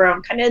switch over.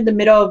 I'm kind of in the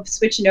middle of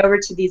switching over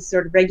to these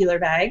sort of regular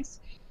bags.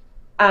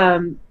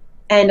 And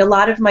a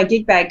lot of my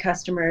gig bag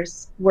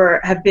customers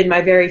have been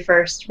my very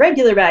first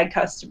regular bag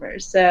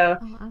customers. So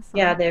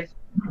awesome.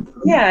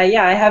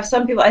 Yeah, I have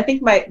some people. I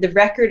think the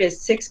record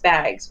is 6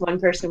 bags. One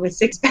person with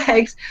 6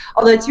 bags,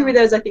 although 2 of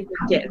those I think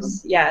were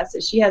gifts. Yeah, so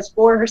she has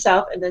 4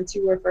 herself, and then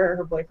 2 were for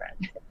her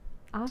boyfriend.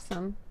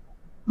 Awesome.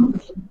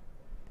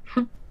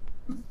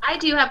 I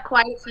do have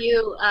quite a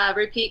few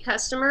repeat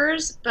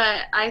customers,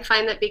 but I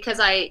find that because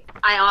I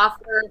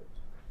offer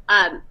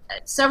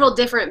several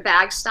different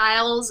bag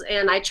styles,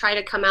 and I try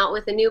to come out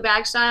with a new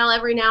bag style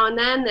every now and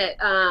then,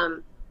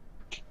 that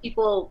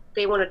people,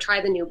 they want to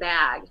try the new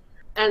bag.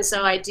 And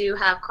so I do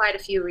have quite a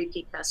few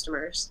repeat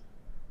customers.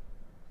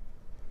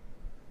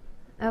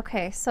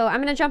 Okay, so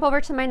I'm going to jump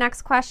over to my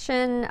next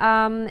question.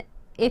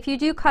 If you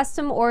do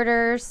custom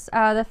orders,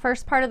 the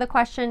first part of the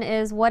question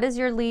is, what is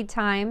your lead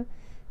time?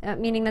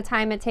 Meaning the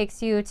time it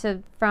takes you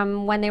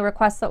from when they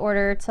request the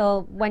order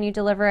till when you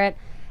deliver it.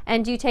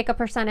 And do you take a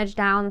percentage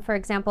down, for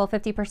example,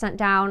 50%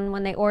 down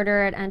when they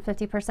order it and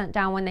 50%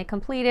 down when they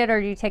complete it,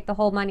 or do you take the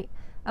whole money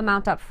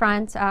amount up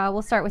front?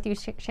 We'll start with you,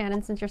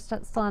 Shannon, since you're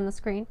still on the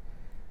screen.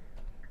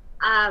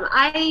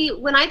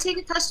 When I take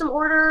a custom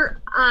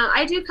order,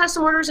 I do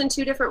custom orders in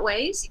 2 different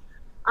ways.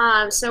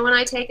 So when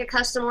I take a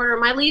custom order,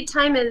 my lead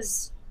time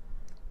is,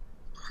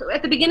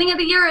 at the beginning of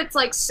the year, it's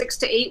like 6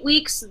 to 8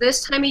 weeks.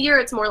 This time of year,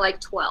 it's more like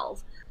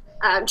 12.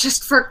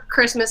 Just for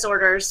Christmas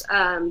orders,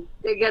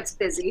 it gets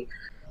busy.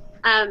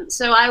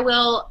 So I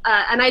will,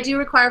 and I do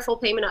require full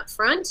payment up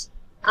front.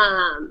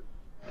 And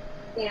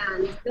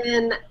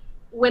then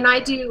when I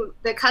do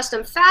the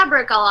custom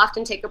fabric, I'll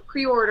often take a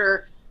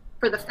pre-order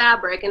for the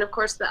fabric. And of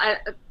course,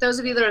 those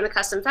of you that are in the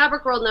custom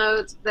fabric world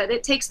know that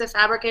it takes the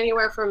fabric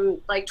anywhere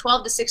from like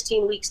 12 to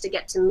 16 weeks to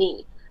get to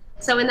me.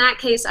 So in that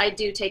case, I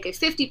do take a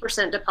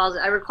 50%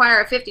 deposit. I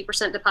require a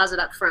 50% deposit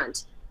up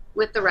front,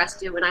 with the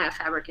rest due when I have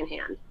fabric in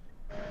hand.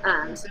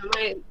 So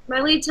my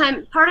lead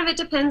time, part of it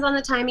depends on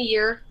the time of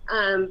year,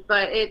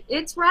 but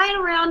it's right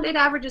around, it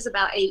averages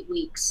about 8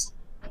 weeks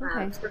for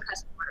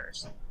custom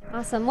orders.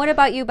 Awesome. What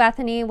about you,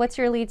 Bethany? What's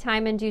your lead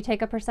time, and do you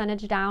take a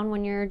percentage down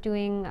when you're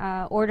doing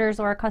orders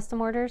or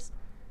custom orders?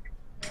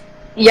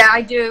 Yeah,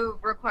 I do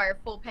require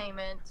full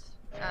payment.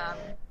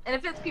 And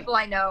if it's people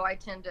I know, I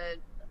tend to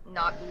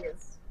not be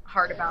as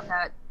hard about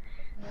that.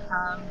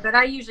 But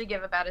I usually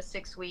give about a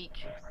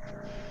 6-week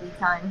lead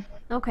time.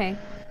 Okay.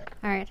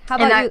 All right. How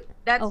about you?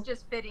 That's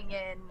just fitting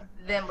in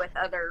them with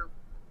other,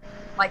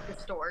 like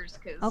the stores.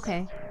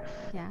 Okay.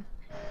 Yeah.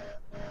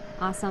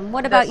 Awesome.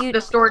 What about you? The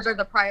stores are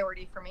the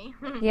priority for me.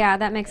 Yeah,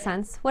 that makes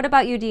sense. What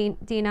about you,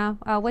 Dina?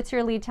 What's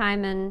your lead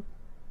time, and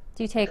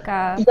do you take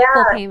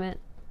full payment?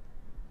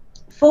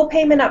 Full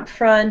payment up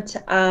front.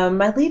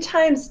 My lead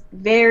times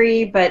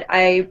vary, but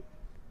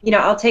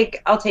I'll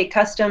take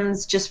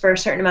customs just for a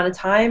certain amount of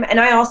time, and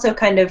I also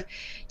kind of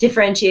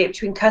differentiate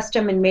between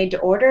custom and made to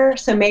order.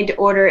 So made to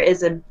order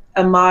is a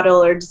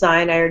model or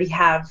design I already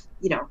have,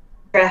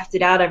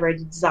 drafted out. I've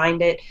already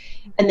designed it,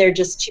 and they're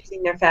just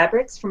choosing their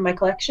fabrics from my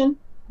collection.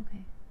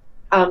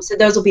 Okay. So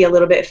those will be a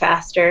little bit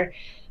faster,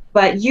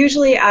 but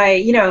usually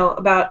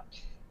about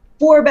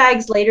 4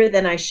 bags later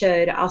than I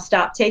should, I'll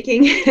stop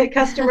taking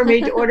customer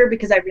made to order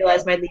because I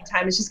realize my lead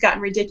time has just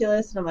gotten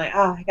ridiculous, and I'm like,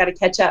 oh, I got to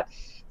catch up.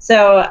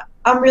 So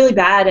I'm really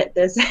bad at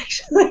this,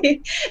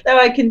 actually. Though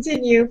I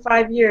continue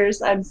 5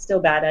 years, I'm still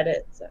bad at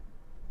it. So.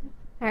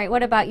 All right.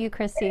 What about you,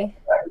 Chrissy?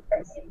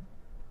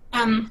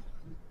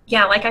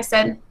 Yeah, like I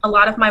said, a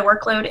lot of my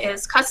workload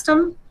is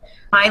custom.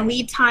 My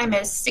lead time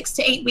is 6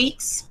 to 8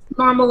 weeks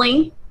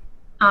normally.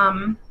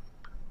 You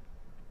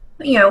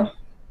know,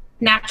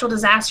 natural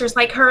disasters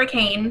like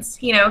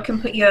hurricanes, you know,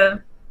 can put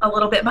you a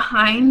little bit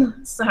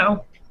behind.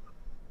 So.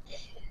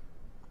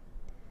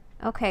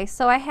 Okay,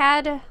 so I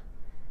had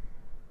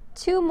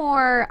 2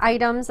 more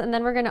items, and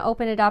then we're going to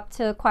open it up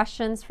to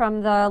questions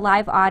from the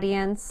live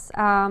audience.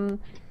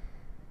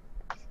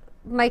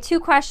 My 2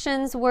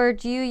 questions were,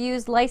 do you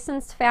use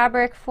licensed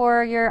fabric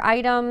for your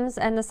items?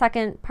 And the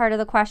second part of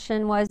the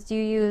question was, do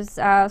you use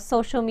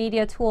social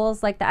media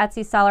tools like the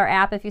Etsy seller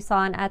app if you sell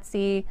on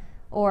Etsy,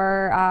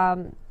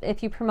 or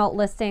if you promote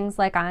listings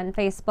like on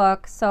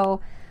Facebook? So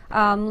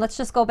let's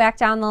just go back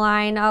down the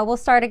line. We'll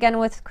start again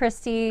with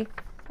Christy.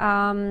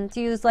 Do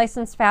you use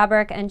licensed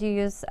fabric, and do you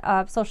use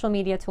social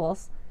media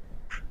tools?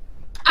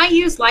 I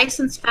use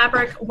licensed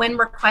fabric when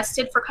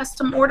requested for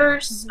custom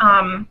orders.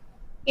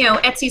 You know,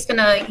 Etsy's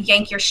gonna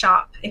yank your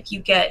shop if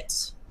you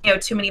get, you know,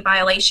 too many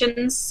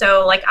violations.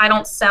 So like, I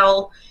don't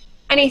sell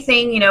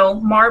anything, you know,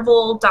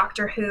 Marvel,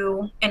 Doctor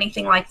Who,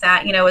 anything like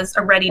that, you know, is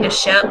ready to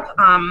ship.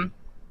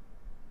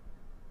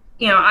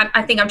 You know,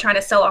 I think I'm trying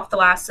to sell off the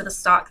last of the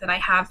stock that I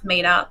have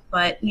made up,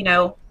 but you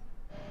know,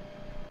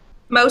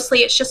 mostly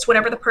it's just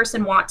whatever the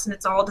person wants, and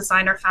it's all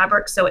designer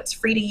fabric, so it's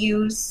free to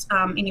use,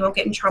 and you won't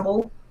get in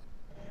trouble.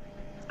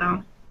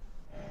 So.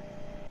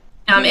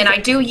 And I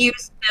do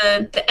use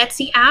the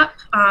Etsy app.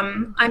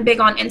 I'm big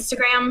on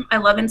Instagram. I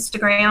love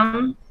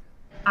Instagram.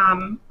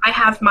 I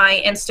have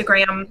my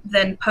Instagram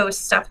then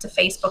post stuff to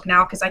Facebook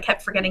now because I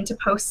kept forgetting to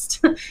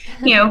post,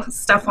 you know,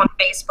 stuff on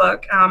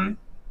Facebook.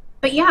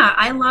 But yeah,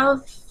 I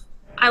love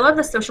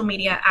the social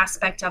media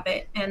aspect of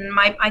it, and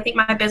I think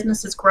my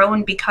business is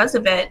growing because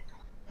of it.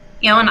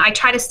 You know, and I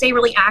try to stay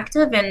really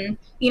active and,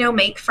 you know,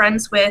 make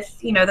friends with,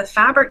 you know, the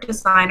fabric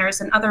designers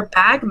and other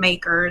bag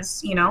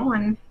makers, you know,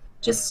 and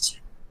just,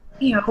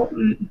 you know,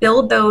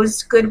 build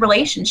those good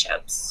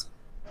relationships.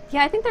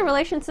 Yeah, I think the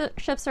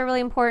relationships are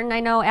really important. I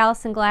know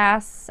Allison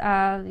Glass,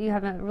 you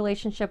have a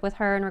relationship with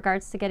her in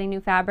regards to getting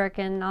new fabric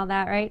and all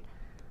that, right?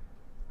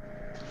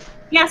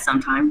 Yeah,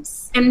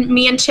 sometimes. And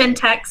me and Chin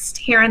text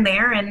here and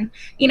there, and,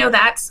 you know,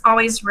 that's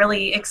always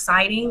really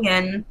exciting.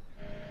 And,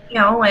 you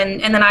know,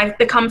 and then I've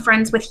become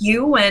friends with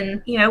you,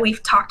 and, you know,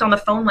 we've talked on the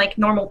phone like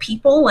normal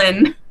people,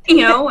 and, you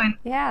know. And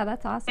yeah,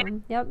 that's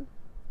awesome. Yep.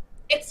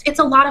 It's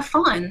a lot of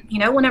fun, you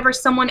know, whenever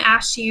someone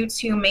asks you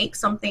to make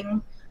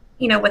something,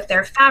 you know, with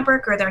their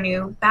fabric or their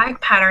new bag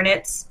pattern,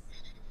 it's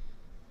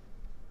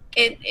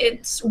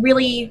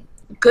really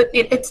good.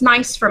 It's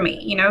nice for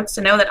me, you know,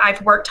 to know that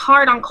I've worked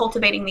hard on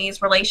cultivating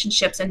these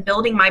relationships and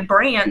building my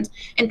brand,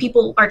 and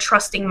people are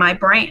trusting my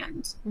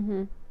brand. Mm-hmm.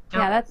 You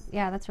know?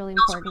 Yeah, that's really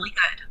Feels important. really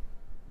good.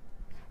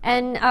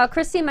 And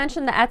Christy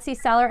mentioned the Etsy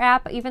seller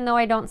app. Even though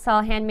I don't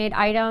sell handmade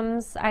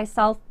items, I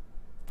sell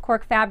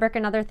cork fabric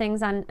and other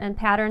things and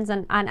patterns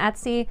on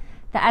Etsy.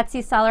 The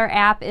Etsy seller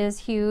app is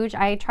huge.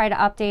 I try to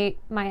update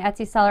my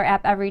Etsy seller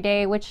app every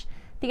day, which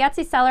the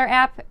Etsy seller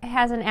app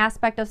has an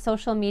aspect of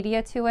social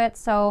media to it.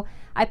 So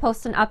I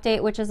post an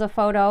update, which is a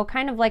photo,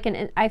 kind of like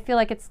I feel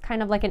like it's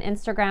kind of like an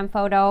Instagram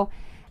photo,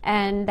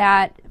 and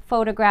that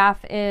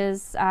photograph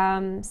is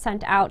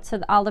sent out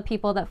to all the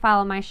people that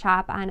follow my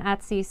shop on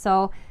Etsy.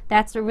 So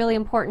that's a really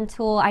important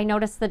tool. I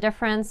noticed the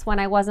difference when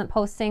I wasn't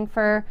posting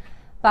for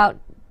about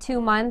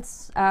 2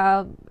 months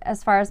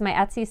as far as my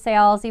Etsy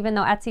sales. Even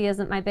though Etsy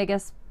isn't my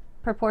biggest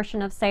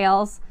proportion of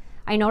sales,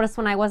 I noticed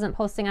when I wasn't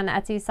posting on the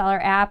Etsy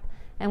seller app,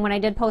 and when I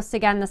did post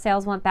again, the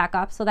sales went back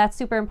up. So that's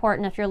super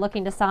important if you're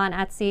looking to sell on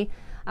Etsy.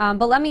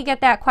 But let me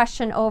get that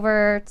question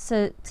over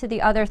to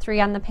the other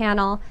 3 on the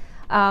panel.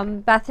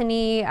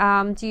 Bethany,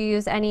 do you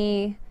use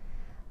any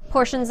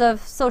portions of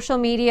social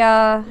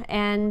media,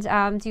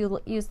 and do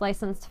you use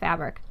licensed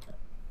fabric?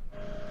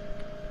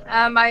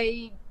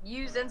 I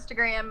use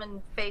Instagram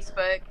and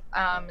Facebook.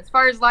 As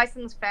far as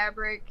licensed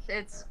fabric,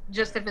 it's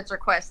just if it's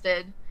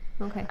requested.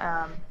 Okay.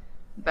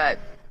 But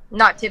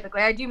not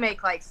typically. I do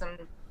make like some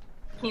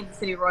Kansas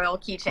City Royal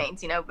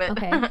keychains, you know, but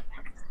okay.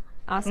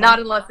 Awesome. Not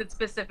unless it's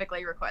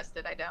specifically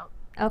requested. I don't.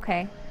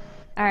 Okay.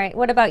 All right.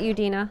 What about you,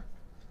 Dina?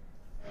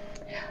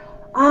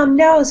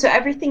 No, so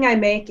everything I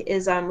make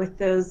is with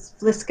those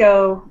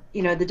Vlisco,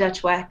 you know, the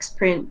Dutch wax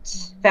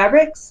print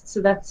fabrics.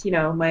 So that's, you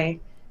know, my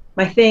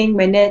thing,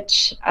 my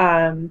niche.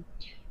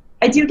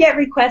 I do get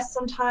requests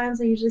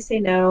sometimes. I usually say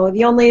no.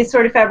 The only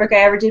sort of fabric I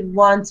ever did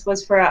once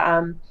was for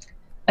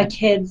a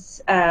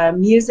kid's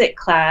music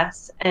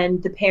class,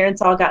 and the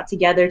parents all got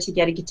together to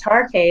get a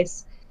guitar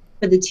case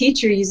for the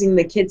teacher using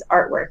the kids'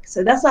 artwork.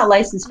 So that's not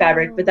licensed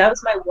fabric, but that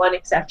was my one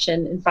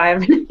exception in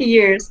 5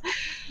 years.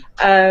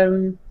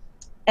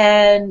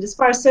 And as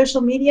far as social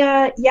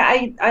media,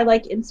 yeah, I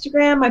like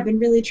Instagram. I've been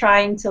really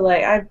trying to,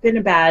 like, I've been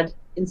a bad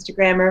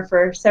Instagrammer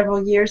for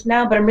several years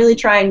now, but I'm really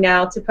trying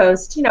now to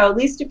post, you know, at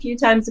least a few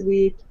times a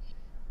week.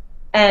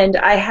 And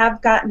I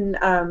have gotten,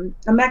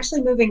 I'm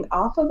actually moving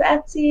off of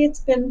Etsy.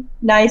 It's been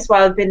nice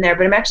while I've been there,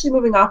 but I'm actually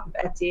moving off of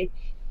Etsy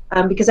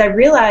because I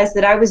realized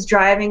that I was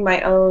driving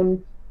my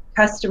own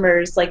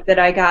customers like that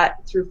I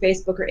got through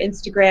Facebook or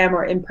Instagram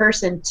or in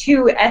person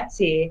to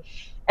Etsy.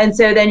 And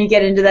so then you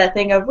get into that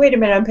thing of, wait a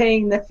minute, I'm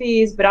paying the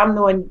fees, but I'm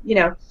the one, you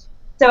know.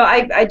 So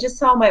I just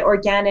saw my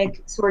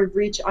organic sort of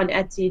reach on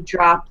Etsy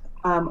drop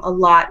a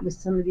lot with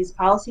some of these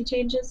policy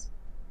changes.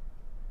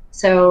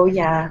 So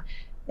yeah,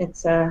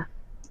 it's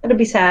it'll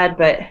be sad,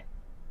 but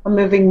I'm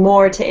moving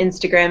more to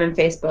Instagram and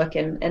Facebook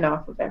and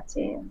off of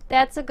Etsy.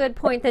 That's a good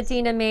point that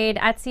Dina made.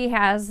 Etsy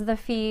has the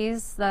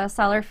fees, the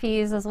seller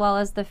fees, as well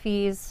as the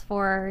fees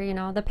for, you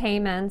know, the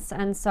payments.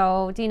 And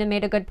so Dina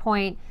made a good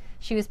point.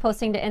 She was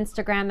posting to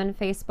Instagram and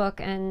Facebook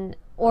and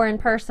or in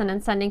person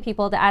and sending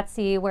people to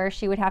Etsy where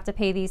she would have to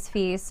pay these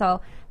fees.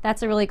 So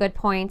that's a really good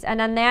point.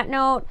 And on that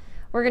note,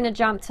 we're going to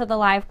jump to the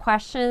live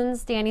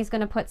questions. Danny's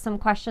going to put some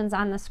questions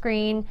on the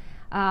screen.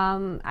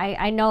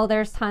 I know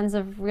there's tons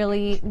of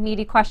really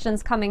meaty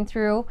questions coming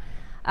through.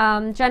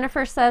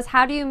 Jennifer says,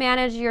 how do you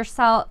manage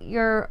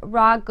your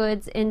raw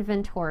goods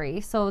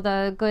inventory? So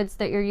the goods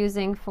that you're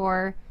using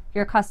for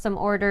your custom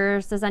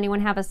orders, does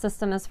anyone have a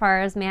system as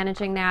far as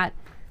managing that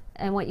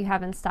and what you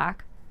have in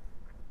stock?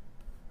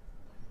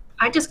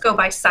 I just go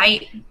by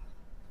site.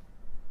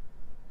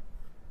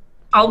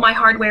 All my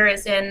hardware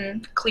is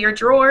in clear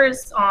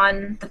drawers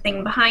on the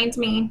thing behind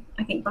me,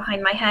 I think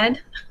behind my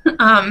head.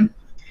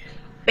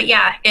 But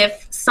yeah,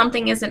 if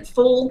something isn't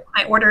full,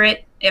 I order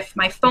it. If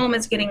my foam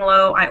is getting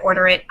low, I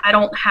order it. I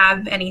don't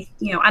have any,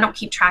 you know, I don't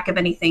keep track of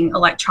anything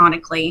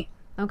electronically.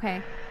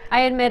 Okay.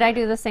 I admit I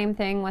do the same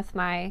thing with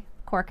my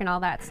cork and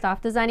all that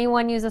stuff. Does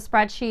anyone use a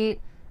spreadsheet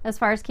as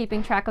far as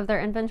keeping track of their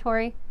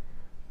inventory?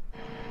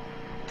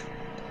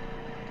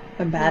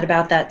 I'm bad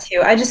about that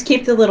too. I just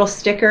keep the little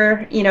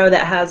sticker, you know,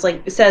 that has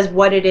like, it says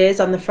what it is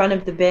on the front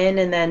of the bin,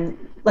 and then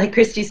like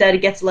Christy said, it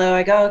gets low.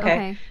 I go,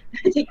 okay.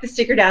 I take the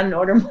sticker down and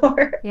order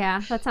more.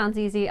 Yeah, that sounds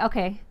easy.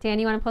 Okay, Dan,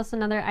 you want to post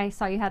another? I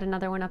saw you had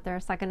another one up there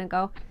a second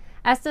ago.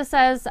 Esther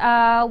says,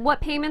 what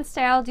payment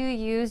style do you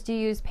use? Do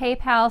you use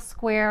PayPal,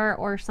 Square,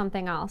 or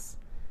something else?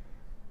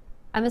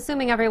 I'm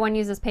assuming everyone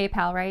uses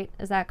PayPal, right?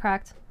 Is that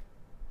correct?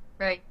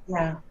 Right.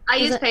 Yeah. I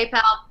use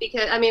PayPal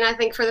because, I mean, I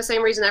think for the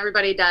same reason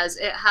everybody does.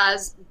 It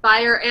has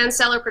buyer and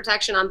seller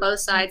protection on both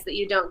sides that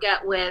you don't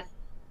get with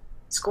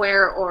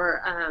Square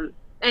or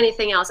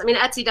anything else. I mean,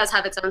 Etsy does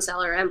have its own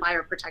seller and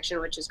buyer protection,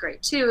 which is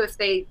great too if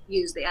they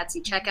use the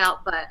Etsy checkout.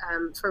 But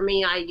for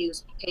me, I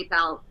use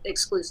PayPal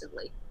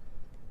exclusively.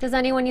 Does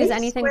anyone use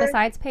anything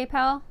besides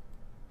PayPal?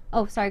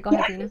 Oh, sorry, go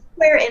ahead, Dina.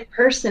 Square in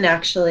person,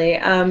 actually.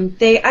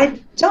 I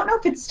don't know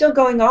if it's still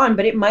going on,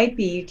 but it might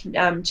be. You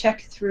can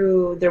check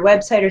through their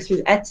website or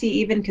through Etsy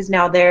even, because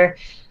now they're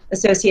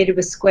associated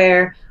with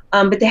Square.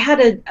 But they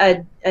had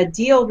a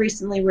deal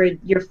recently where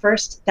your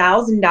first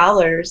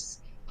 $1,000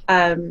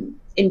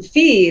 in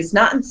fees,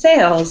 not in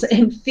sales,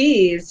 in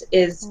fees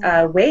is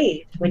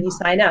waived when you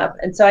sign up.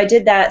 And so I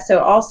did that. So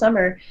all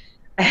summer,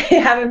 I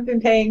haven't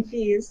been paying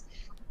fees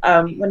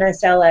when I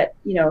sell at,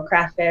 you know,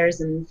 craft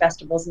fairs and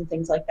festivals and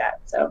things like that.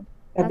 So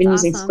I've been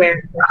using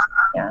Square.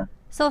 Yeah.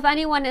 So if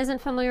anyone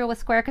isn't familiar with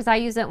Square, because I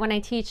use it when I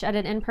teach at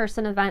an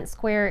in-person event,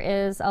 Square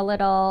is a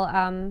little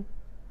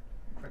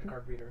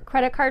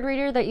credit card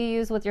reader that you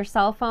use with your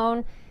cell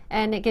phone,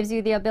 and it gives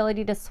you the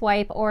ability to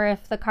swipe, or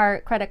if the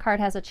credit card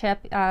has a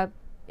chip,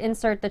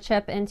 insert the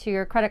chip into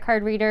your credit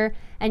card reader,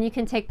 and you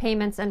can take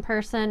payments in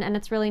person. And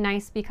it's really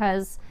nice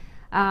because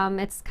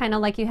it's kind of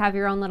like you have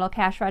your own little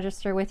cash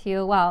register with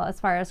you. Well, as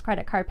far as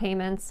credit card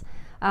payments,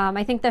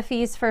 I think the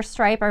fees for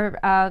Stripe are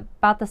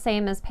about the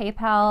same as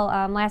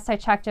PayPal. Last I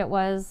checked, it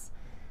was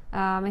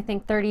I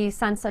think 30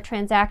 cents a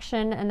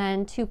transaction, and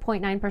then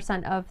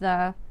 2.9%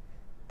 of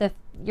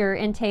your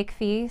intake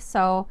fee.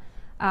 So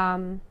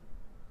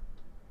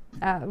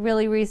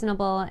really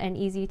reasonable and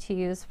easy to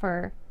use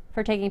for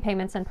taking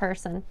payments in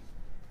person.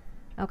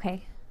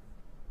 Okay.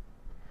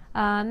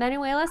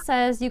 Manuela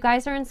says, you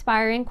guys are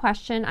inspiring.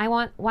 Question, I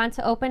want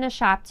to open a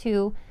shop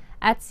to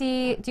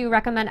Etsy. Do you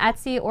recommend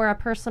Etsy or a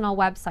personal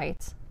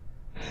website?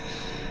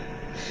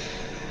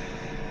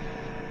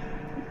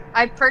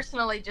 I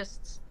personally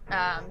just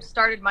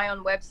started my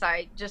own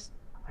website just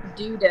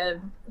due to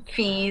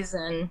fees,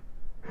 and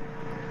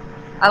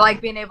I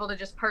like being able to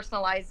just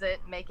personalize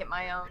it and make it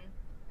my own.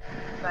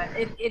 But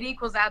it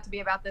equals out to be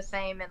about the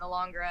same in the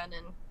long run,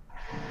 and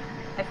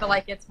I feel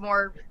like it's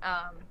more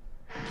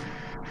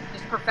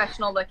just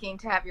professional looking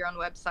to have your own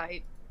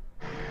website.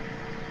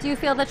 Do you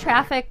feel the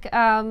traffic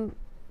that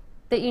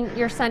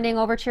you're sending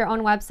over to your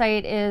own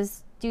website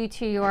is due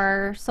to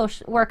your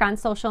work on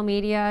social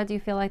media? Do you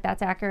feel like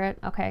that's accurate?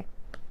 Okay.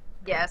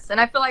 Yes, and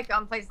I feel like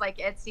on places like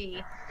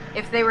Etsy,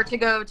 if they were to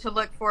go to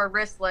look for a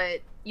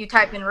wristlet, you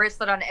type in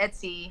wristlet on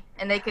Etsy,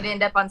 and they could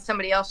end up on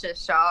somebody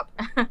else's shop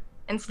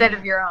instead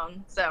of your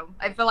own. So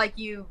I feel like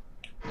you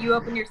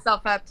open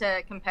yourself up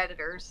to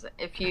competitors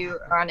if you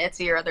are on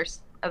Etsy or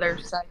other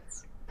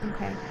sites.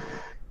 Okay.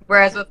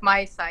 Whereas with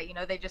my site, you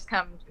know,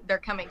 they're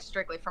coming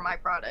strictly for my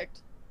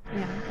product.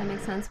 Yeah, that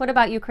makes sense. What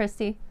about you,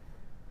 Christy?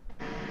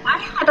 I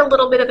had a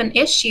little bit of an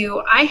issue.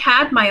 I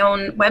had my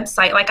own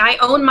website. Like, I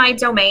own my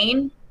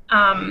domain,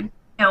 you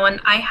know, and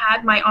I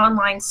had my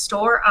online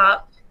store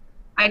up,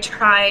 I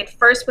tried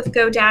first with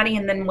GoDaddy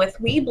and then with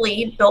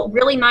Weebly, built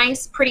really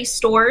nice, pretty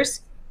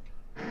stores.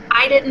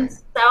 I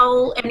didn't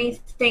sell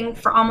anything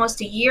for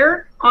almost a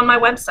year on my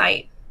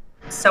website.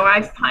 So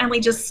I finally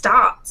just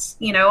stopped.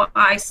 You know,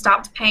 I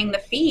stopped paying the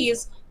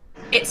fees.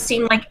 It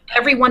seemed like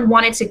everyone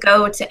wanted to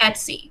go to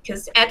Etsy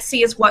because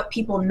Etsy is what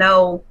people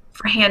know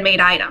for handmade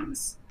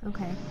items.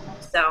 Okay.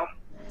 So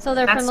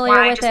they're that's familiar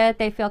why with it.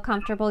 They feel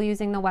comfortable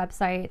using the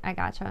website. I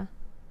gotcha.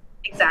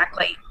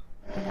 Exactly.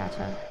 I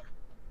gotcha.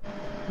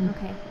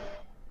 Okay.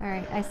 All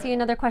right. I see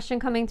another question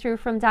coming through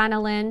from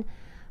Donna Lynn.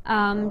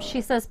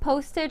 She says,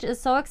 postage is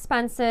so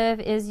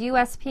expensive. Is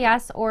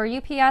USPS or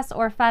UPS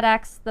or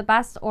FedEx the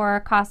best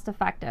or cost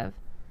effective?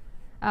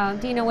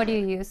 Dina, what do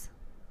you use?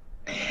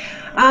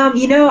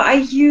 You know,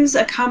 I use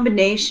a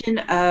combination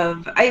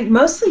of, I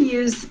mostly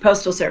use the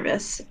Postal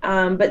Service,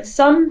 but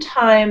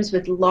sometimes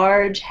with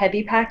large,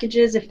 heavy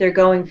packages, if they're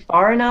going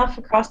far enough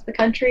across the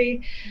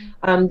country,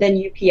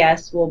 then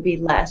UPS will be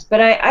less. But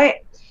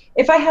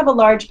if I have a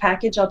large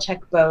package, I'll check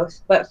both.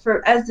 But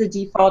as the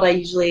default, I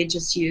usually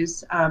just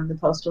use the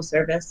Postal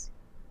Service.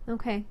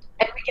 Okay.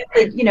 And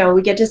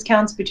we get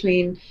discounts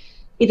between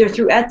either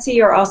through Etsy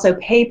or also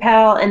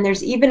PayPal. And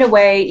there's even a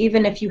way,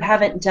 even if you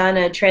haven't done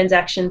a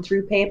transaction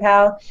through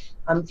PayPal,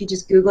 if you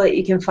just Google it,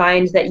 you can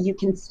find that you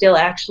can still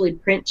actually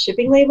print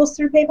shipping labels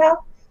through PayPal,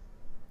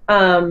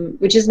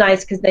 which is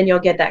nice because then you'll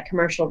get that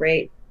commercial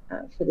rate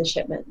for the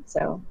shipment.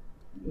 So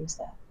use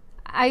that.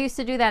 I used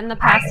to do that in the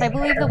past. I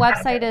believe the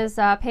website is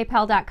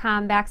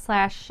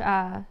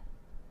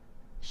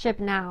paypal.com/ship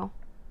now.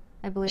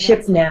 I believe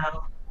Ship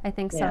now. I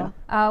think Yeah.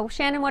 so.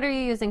 Shannon, what are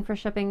you using for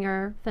shipping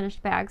your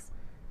finished bags?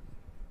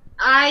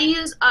 I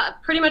use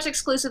pretty much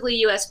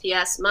exclusively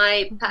USPS.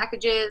 My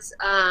packages,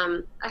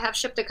 I have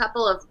shipped a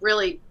couple of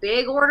really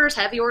big orders,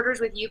 heavy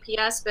orders with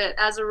UPS, but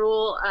as a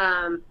rule,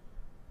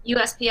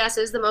 USPS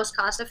is the most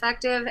cost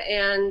effective,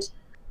 and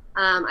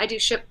I do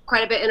ship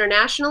quite a bit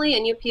internationally,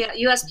 and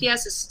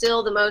USPS is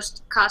still the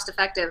most cost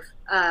effective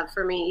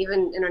for me,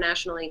 even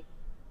internationally.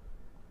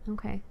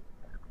 Okay.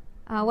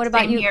 What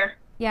about Same you? here.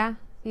 Yeah,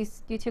 you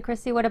too,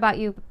 Christy. What about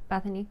you,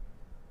 Bethany?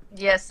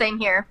 Yes, same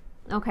here.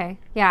 Okay.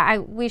 Yeah,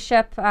 we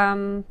ship.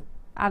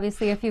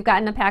 Obviously, if you've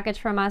gotten a package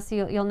from us,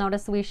 you'll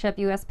notice we ship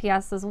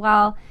USPS as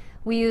well.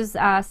 We use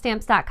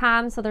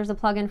stamps.com, so there's a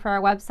plugin for our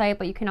website,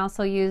 but you can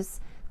also use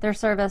their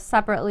service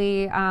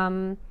separately.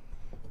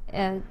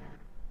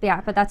 Yeah,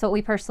 but that's what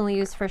we personally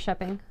use for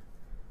shipping.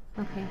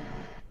 Okay.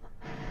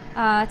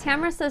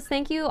 Tamara says,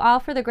 thank you all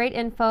for the great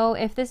info.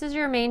 If this is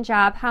your main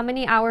job, how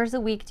many hours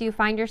a week do you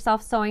find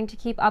yourself sewing to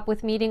keep up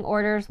with meeting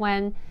orders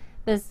when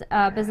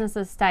business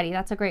is steady?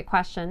 That's a great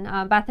question.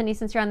 Bethany,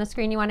 since you're on the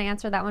screen, you want to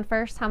answer that one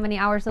first? How many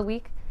hours a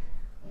week?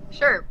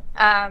 Sure.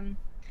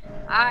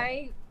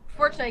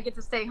 Fortunately, I get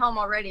to stay home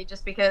already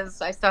just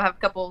because I still have a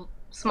couple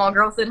small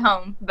girls at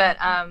home. But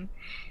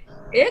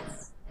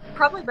it's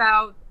probably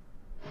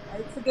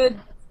it's a good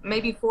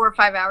maybe 4 or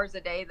 5 hours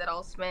a day that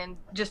I'll spend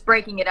just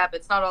breaking it up.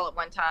 It's not all at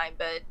one time,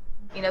 but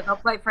they'll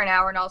play for an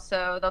hour and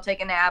also they'll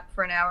take a nap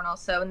for an hour and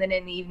also, and then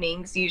in the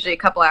evenings, usually a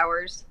couple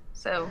hours.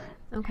 So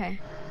okay.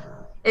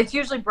 It's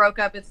usually broke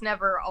up. It's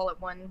never all at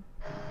one.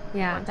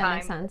 Yeah, one that time.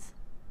 makes sense.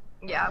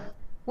 Yeah.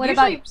 What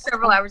usually about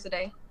several hours a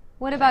day.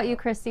 What about you,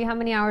 Christy? How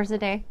many hours a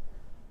day?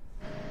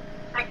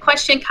 That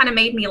question kind of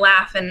made me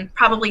laugh, and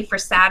probably for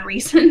sad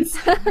reasons.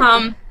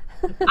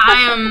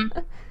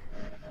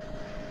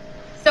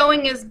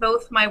 Sewing is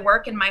both my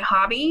work and my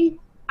hobby.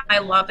 I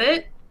love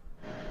it.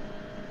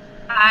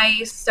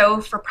 I sew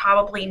for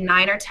probably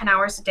 9 or 10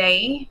 hours a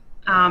day.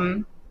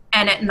 And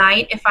at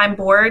night, if I'm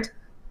bored,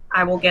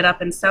 I will get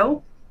up and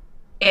sew.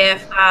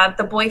 If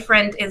the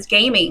boyfriend is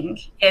gaming,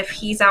 if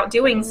he's out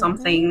doing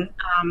something,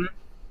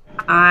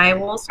 I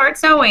will start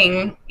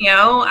sewing.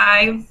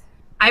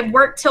 I've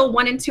worked till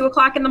 1 and 2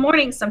 o'clock in the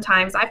morning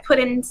sometimes. I've put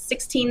in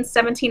 16,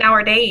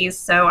 17-hour days.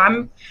 So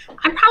I'm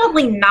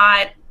probably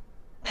not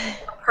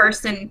a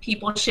person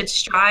people should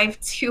strive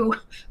to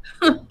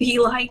be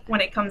like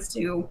when it comes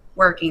to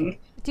working.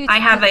 Do you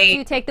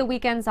take the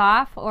weekends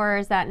off, or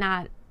is that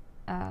not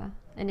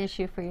an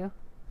issue for you?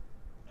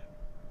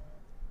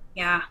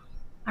 Yeah,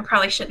 I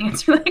probably shouldn't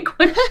answer that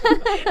question.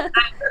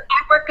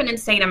 I work an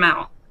insane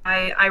amount.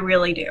 I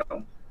really do.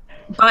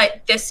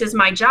 But this is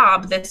my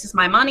job. This is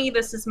my money.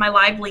 This is my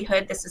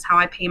livelihood. This is how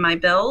I pay my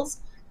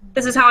bills.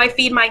 This is how I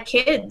feed my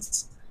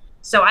kids.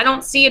 So I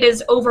don't see it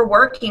as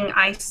overworking.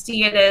 I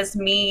see it as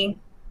me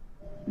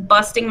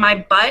busting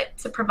my butt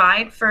to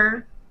provide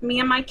for me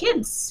and my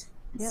kids.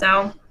 Yep.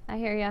 So I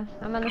hear you.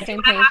 I'm on the same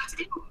what I page. have to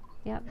do.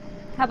 Yep.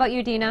 How about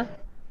you, Dina?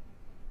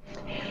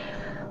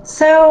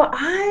 So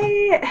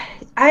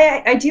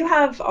I do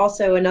have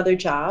also another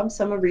job.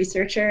 So I'm a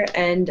researcher,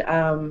 and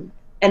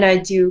I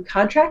do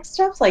contract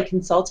stuff like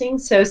consulting.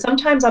 So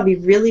sometimes I'll be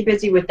really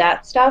busy with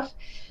that stuff,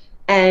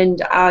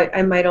 and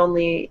I might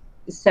only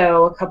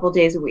sew a couple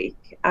days a week.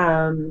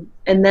 And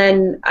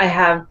then I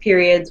have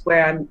periods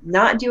where I'm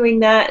not doing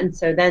that, and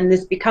so then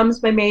this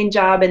becomes my main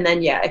job, and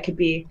then it could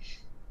be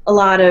a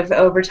lot of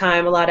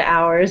overtime, a lot of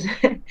hours.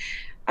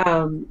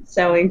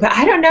 sewing. But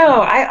I don't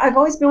know. I've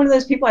always been one of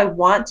those people. I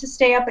want to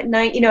stay up at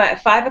night. You know,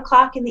 at 5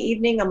 o'clock in the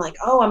evening, I'm like,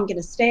 oh, I'm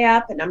gonna stay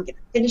up and I'm gonna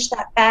finish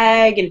that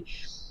bag,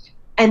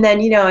 and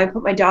then, you know, I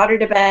put my daughter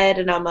to bed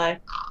and I'm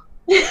like,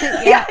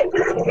 Yeah,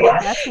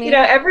 that's me. you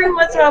know, every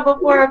once in a while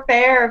before a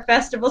fair or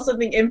festival,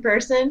 something in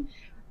person,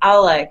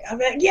 I'm like,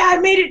 yeah, I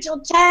made it till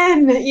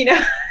 10. You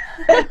know,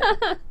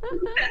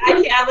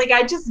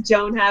 I just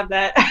don't have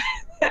that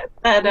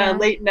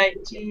late night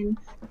gene.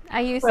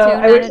 I used So to,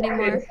 I not wish I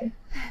anymore. could.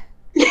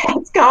 Yeah,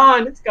 it's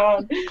gone. It's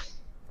gone.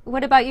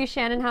 What about you,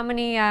 Shannon? How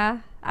many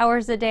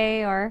hours a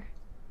day or?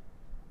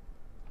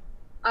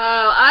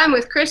 I'm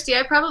with Christy.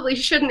 I probably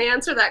shouldn't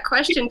answer that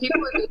question.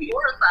 People would be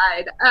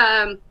horrified.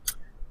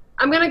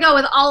 I'm going to go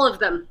with all of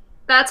them.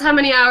 That's how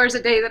many hours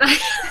a day that I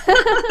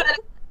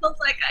feels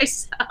like I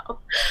sew.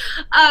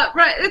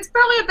 Right. It's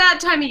probably a bad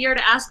time of year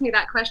to ask me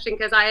that question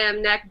because I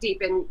am neck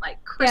deep in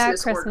like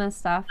Christmas work. Christmas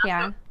stuff.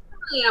 Yeah.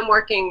 So I'm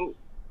working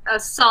a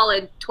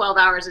solid 12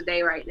 hours a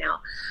day right now.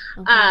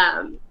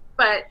 Okay.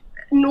 But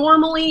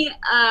normally,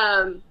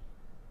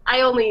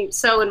 I only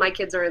sew when my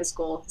kids are in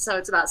school, so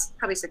it's about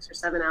probably 6 or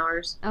 7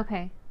 hours.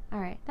 Okay. All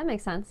right. That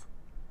makes sense.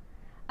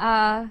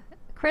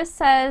 Chris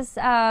says,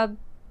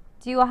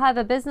 do you all have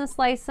a business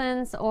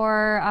license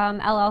or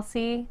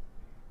LLC?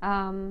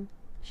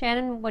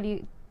 Shannon, what do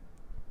you?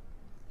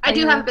 I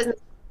do have a business.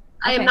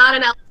 I am Okay. not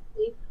an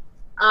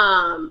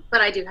LLC, but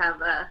I do have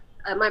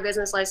my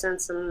business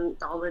license and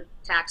all the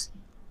tax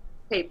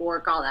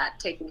paperwork, all that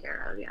taken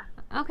care of. Yeah.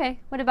 Okay.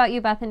 What about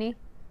you, Bethany?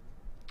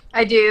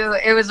 I do.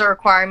 It was a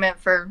requirement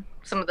for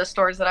some of the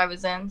stores that I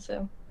was in.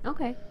 So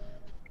Okay.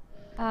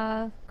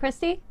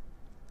 Christy?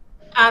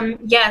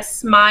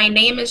 Yes, my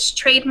name is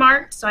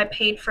trademarked, so I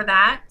paid for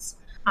that.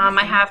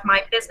 I have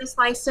my business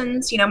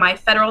license, you know, my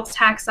federal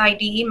tax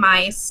ID,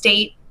 my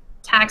state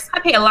tax. I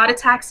pay a lot of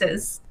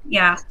taxes.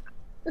 Yeah.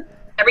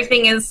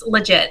 Everything is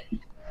legit.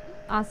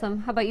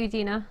 Awesome. How about you,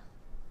 Dina?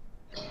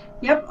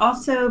 Yep.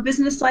 Also,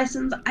 business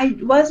license. I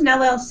was an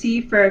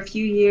LLC for a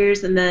few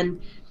years, and then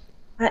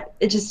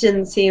it just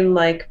didn't seem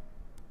like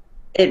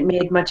it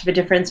made much of a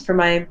difference for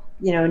my,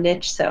 you know,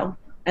 niche. So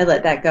I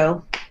let that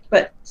go.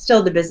 But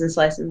still, the business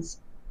license.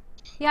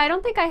 Yeah, I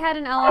don't think I had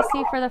an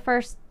LLC for the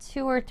first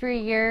 2 or 3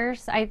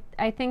 years. I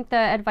think the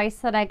advice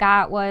that I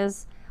got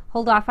was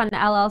hold off on the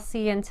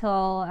LLC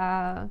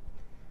until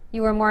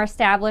you were more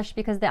established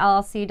because the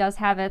LLC does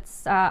have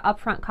its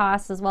upfront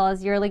costs as well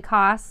as yearly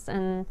costs,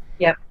 and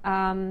Yep.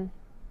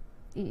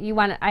 you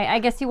want to, I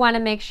guess you want to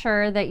make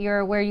sure that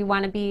you're where you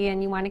want to be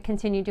and you want to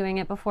continue doing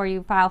it before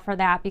you file for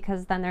that,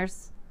 because then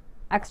there's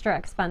extra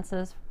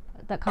expenses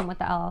that come with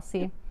the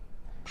LLC.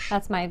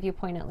 That's my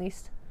viewpoint, at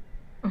least.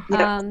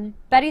 Yep.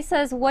 Betty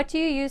says, what do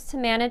you use to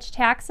manage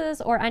taxes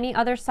or any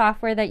other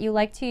software that you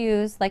like to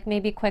use, like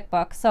maybe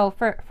QuickBooks? So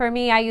for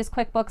me, I use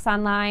QuickBooks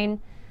Online.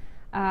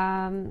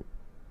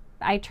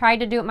 I tried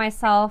to do it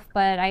myself,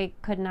 but I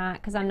could not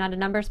because I'm not a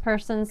numbers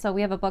person, so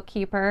we have a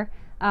bookkeeper.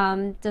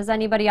 Does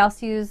anybody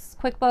else use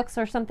QuickBooks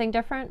or something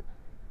different?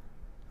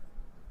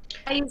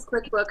 I use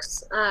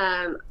QuickBooks.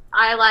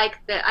 I like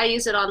that I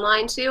use it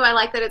online too. I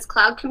like that it's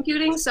cloud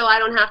computing, so I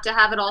don't have to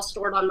have it all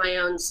stored on my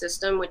own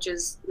system, which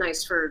is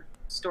nice for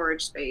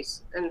storage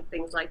space and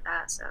things like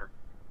that. So,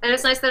 and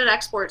it's nice that it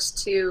exports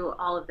to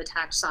all of the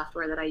tax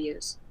software that I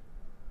use.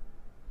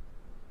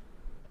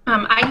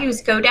 I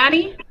use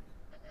GoDaddy.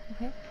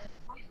 Okay.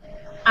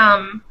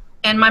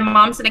 And my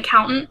mom's an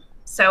accountant,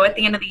 so at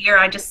the end of the year,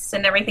 I just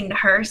send everything to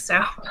her.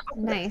 So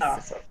Nice.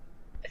 Awesome.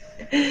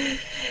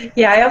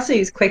 Yeah, I also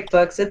use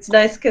QuickBooks. It's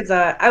nice because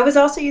I was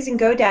also using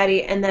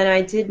GoDaddy, and then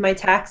I did my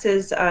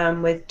taxes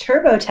with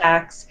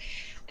TurboTax.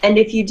 And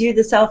if you do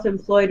the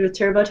self-employed with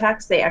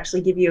TurboTax, they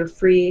actually give you a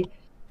free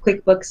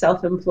QuickBooks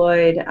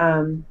self-employed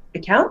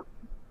account.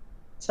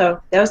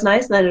 So that was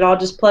nice, and then it all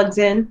just plugs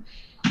in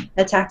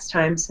at tax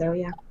time. So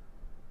yeah.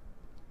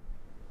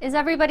 Is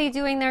everybody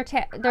doing their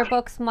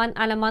books on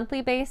a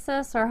monthly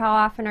basis, or how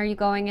often are you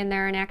going in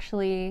there and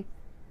actually?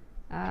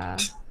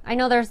 I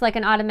know there's like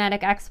an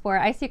automatic export.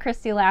 I see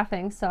Christy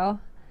laughing, so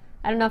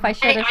I don't know if I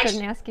should or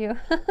shouldn't ask you.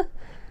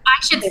 I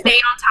should stay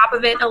on top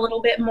of it a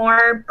little bit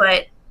more,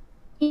 but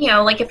you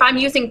know, like if I'm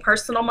using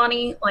personal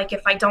money, like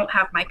if I don't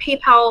have my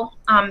PayPal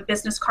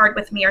business card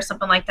with me or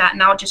something like that,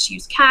 and I'll just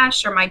use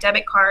cash or my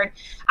debit card,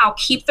 I'll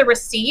keep the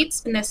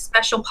receipts in this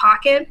special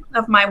pocket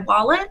of my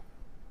wallet,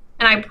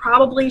 and I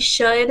probably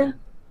should,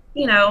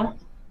 you know,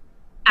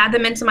 add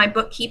them into my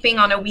bookkeeping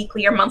on a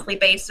weekly or monthly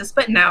basis.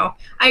 But no,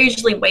 I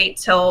usually wait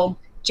till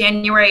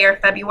January or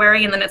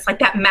February, and then it's like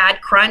that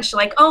mad crunch,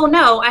 like, oh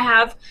no, I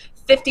have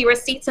 50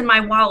 receipts in my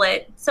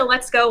wallet, so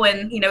let's go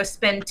and, you know,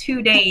 spend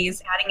 2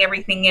 days adding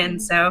everything in.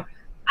 So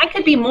I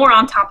could be more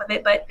on top of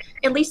it, but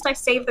at least I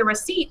save the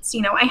receipts.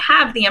 You know, I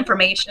have the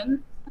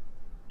information.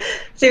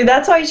 So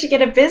that's why you should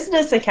get a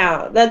business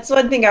account. That's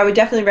one thing I would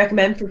definitely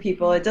recommend for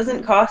people. It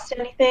doesn't cost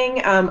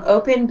anything.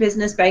 Open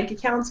business bank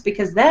accounts,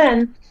 because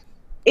then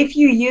if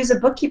you use a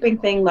bookkeeping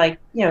thing like,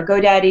 you know,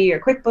 GoDaddy or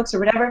QuickBooks or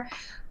whatever,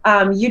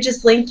 you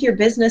just link your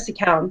business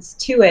accounts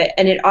to it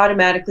and it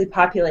automatically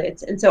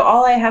populates. And so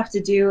all I have to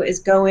do is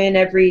go in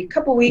every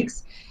couple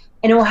weeks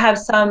and it will have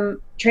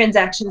some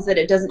transactions that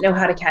it doesn't know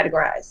how to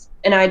categorize.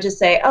 And I just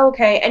say, oh,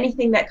 okay,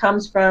 anything that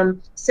comes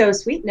from So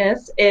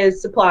Sweetness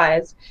is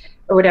supplies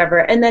or whatever.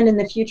 And then in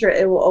the future,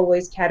 it will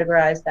always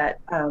categorize that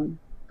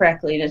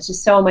correctly. And it's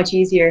just so much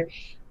easier.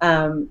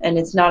 And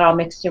it's not all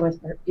mixed in with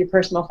your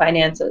personal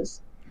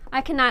finances. I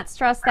cannot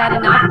stress that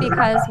enough,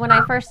 because when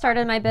I first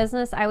started my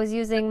business, I was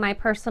using my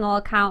personal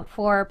account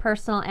for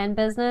personal and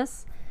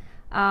business.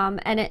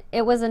 And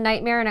it was a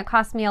nightmare, and it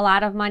cost me a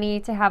lot of money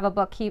to have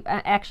a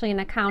actually an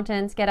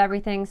accountant, get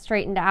everything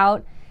straightened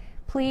out.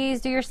 Please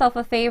do yourself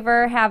a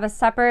favor, have a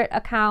separate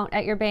account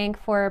at your bank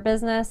for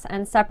business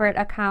and separate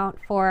account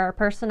for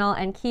personal,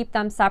 and keep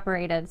them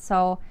separated.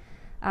 So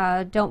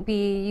don't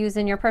be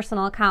using your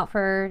personal account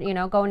for,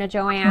 going to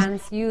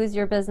Joann's. Use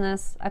your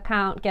business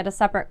account, get a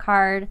separate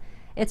card.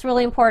 It's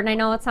really important. I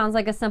know it sounds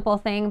like a simple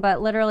thing,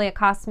 but literally it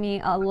cost me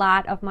a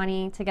lot of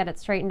money to get it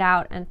straightened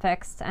out and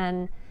fixed,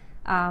 and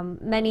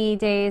many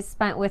days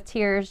spent with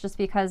tears just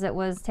because it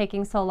was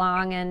taking so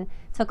long and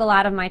took a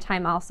lot of my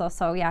time also.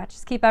 So yeah,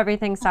 just keep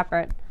everything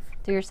separate.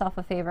 Do yourself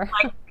a favor.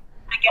 I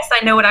guess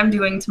I know what I'm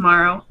doing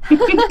tomorrow.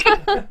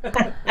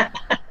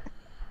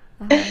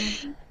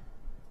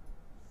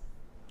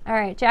 All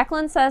right,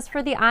 Jacqueline says,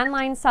 for the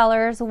online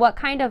sellers, what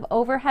kind of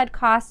overhead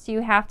costs do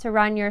you have to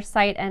run your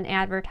site and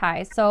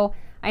advertise? So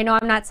I know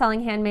I'm not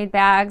selling handmade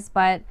bags,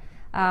 but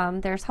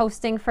there's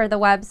hosting for the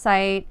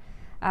website.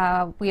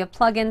 We have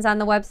plugins on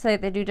the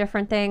website that do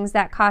different things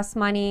that cost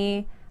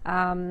money.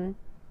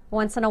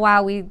 Once in a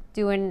while we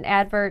do an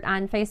advert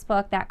on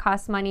Facebook that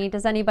costs money.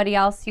 Does anybody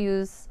else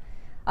use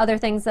other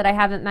things that I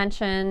haven't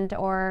mentioned,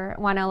 or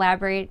want to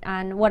elaborate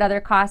on what other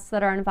costs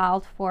that are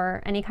involved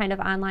for any kind of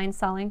online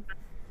selling?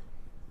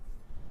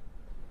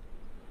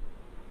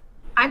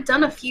 I've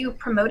done a few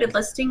promoted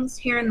listings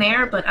here and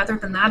there, but other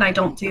than that, I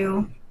don't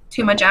do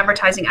too much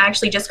advertising. I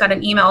actually just got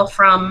an email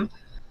from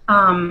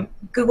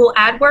Google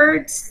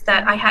AdWords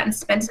that I hadn't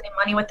spent any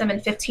money with them in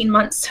 15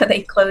 months, so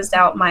they closed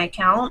out my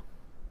account.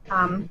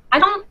 I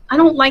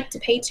don't like to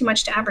pay too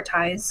much to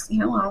advertise.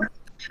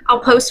 I'll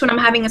post when I'm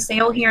having a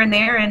sale here and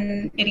there,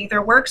 and it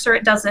either works or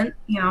it doesn't.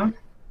 Yeah.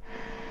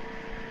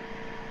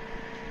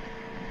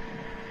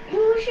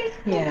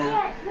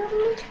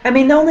 I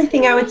mean, the only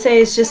thing I would say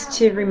is just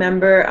to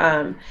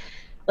remember,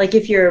 like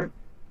if you're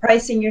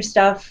pricing your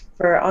stuff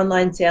for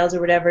online sales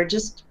or whatever,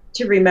 just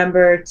to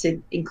remember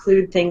to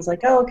include things like,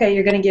 oh, okay,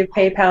 you're going to give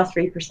PayPal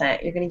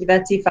 3%, you're going to give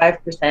Etsy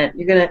 5%,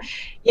 you're going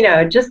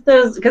to, just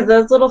those, because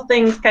those little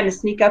things kind of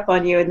sneak up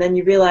on you, and then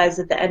you realize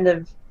at the end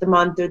of the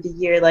month or the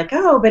year, like,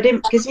 oh, but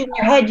because in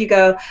your head you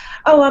go,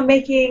 oh, I'm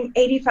making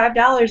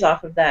 $85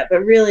 off of that,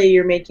 but really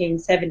you're making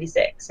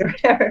 76 or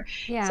whatever.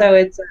 Yeah. So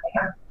it's,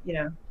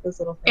 those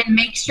little things. And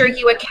make sure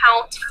you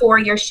account for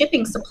your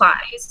shipping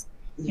supplies.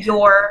 Yeah.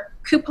 Your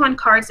coupon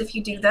cards, if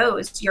you do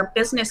those, your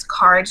business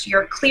cards,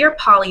 your clear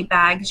poly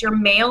bags, your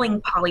mailing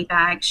poly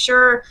bags.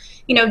 Sure,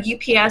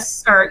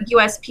 UPS or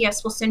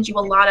USPS will send you a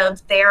lot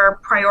of their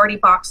priority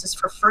boxes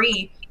for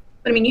free.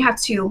 But I mean, you have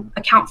to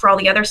account for all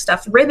the other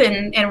stuff.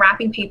 Ribbon and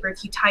wrapping paper,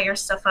 if you tie your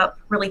stuff up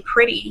really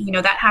pretty,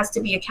 that has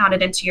to be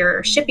accounted into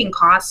your shipping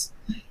costs.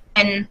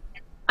 And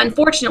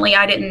unfortunately,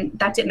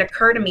 that didn't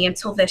occur to me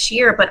until this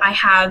year, but I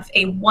have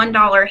a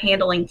 $1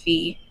 handling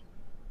fee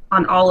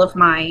on all of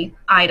my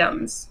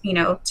items,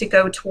 to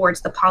go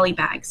towards the poly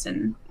bags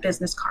and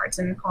business cards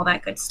and all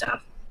that good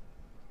stuff.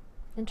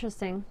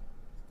 Interesting.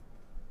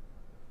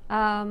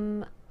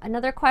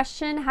 Another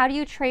question, how do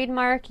you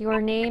trademark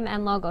your name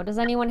and logo? Does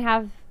anyone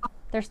have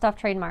their stuff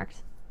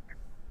trademarked?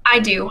 I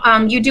do.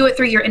 You do it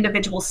through your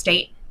individual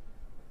state,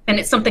 and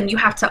it's something you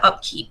have to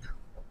upkeep.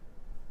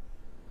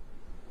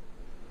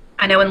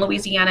 I know in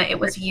Louisiana it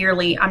was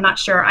yearly. I'm not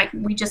sure.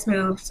 We just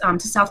moved to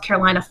South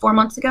Carolina 4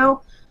 months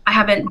ago. I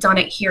haven't done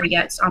it here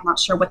yet, so I'm not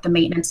sure what the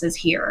maintenance is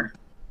here.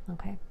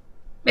 Okay.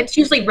 It's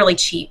usually really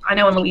cheap. I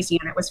know in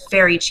Louisiana it was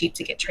very cheap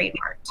to get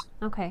trademarked.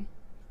 Okay.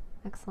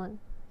 Excellent.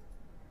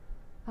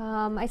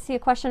 I see a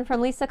question from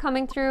Lisa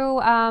coming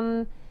through.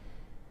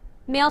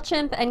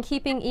 MailChimp and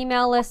keeping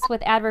email lists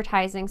with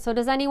advertising. So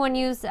does anyone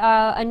use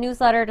a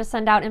newsletter to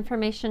send out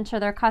information to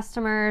their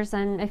customers?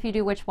 And if you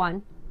do, which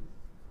one?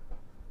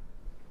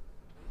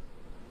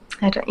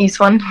 I don't use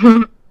one.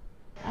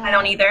 I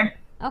don't either.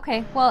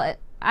 Okay. Well,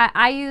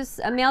 I use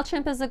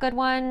MailChimp is a good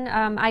one.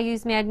 I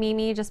use Mad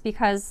Mimi just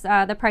because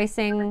the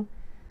pricing,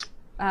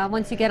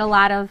 once you get a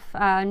lot of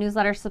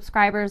newsletter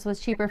subscribers, was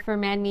cheaper for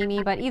Mad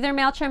Mimi. But either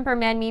MailChimp or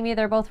Mad Mimi,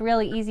 they're both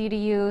really easy to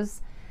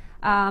use.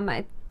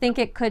 I think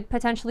it could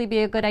potentially be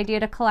a good idea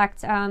to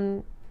collect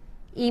an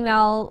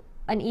email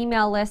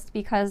list,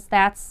 because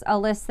that's a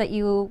list that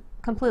you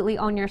completely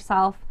own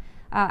yourself.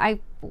 I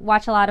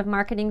watch a lot of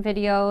marketing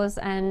videos,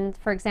 and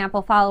for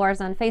example,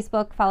 followers on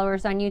Facebook,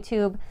 followers on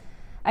YouTube,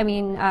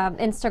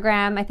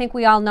 Instagram. I think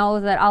we all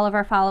know that all of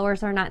our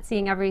followers are not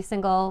seeing every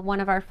single one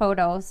of our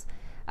photos,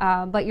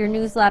 but your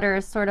newsletter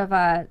is sort of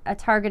a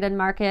targeted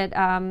market.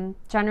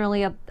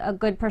 Generally, a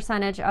good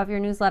percentage of your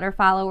newsletter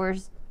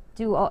followers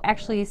do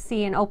actually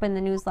see and open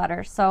the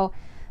newsletter. So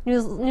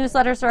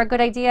newsletters are a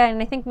good idea,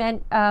 and I think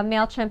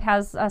MailChimp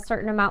has a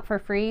certain amount for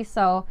free,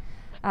 so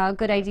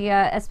good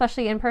idea,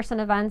 especially in-person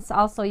events.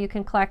 Also, you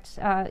can collect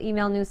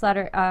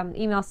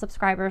email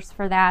subscribers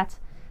for that.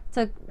 It's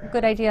a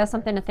good idea,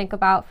 something to think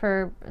about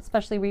for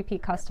especially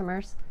repeat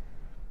customers.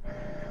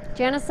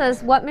 Janice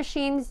says, what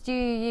machines do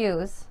you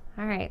use?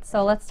 All right,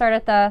 so let's start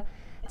at the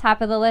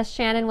top of the list.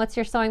 Shannon, what's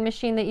your sewing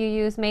machine that you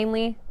use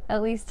mainly,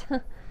 at least?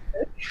 Do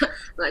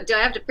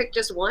I have to pick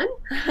just one?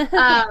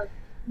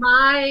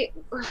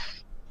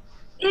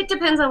 It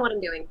depends on what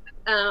I'm doing.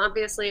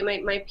 Obviously,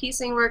 my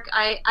piecing work,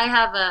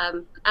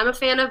 I'm a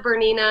fan of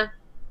Bernina.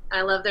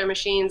 I love their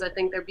machines. I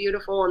think they're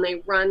beautiful and they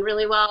run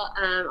really well.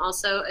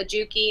 Also a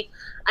Juki.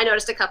 I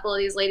noticed a couple of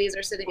these ladies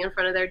are sitting in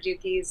front of their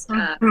Jukis.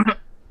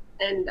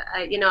 And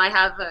I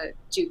have a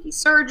Juki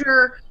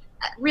serger.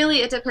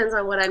 Really, it depends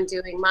on what I'm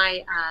doing.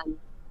 My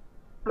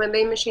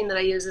main machine that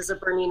I use is a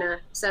Bernina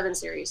 7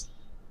 series.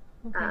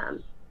 Okay.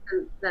 And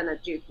then a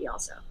Juki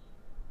also.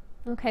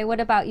 Okay, what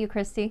about you,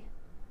 Christy?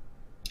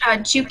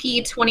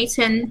 Juki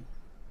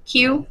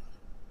 2010Q.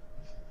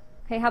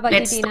 Okay, how about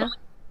you, Dina?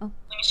 The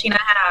machine I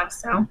have,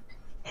 so.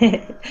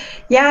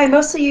 Yeah, I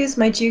mostly use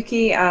my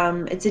Juki.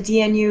 It's a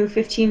DNU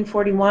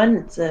 1541.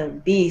 It's a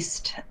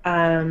beast.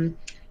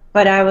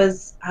 But I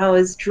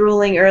was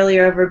drooling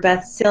earlier over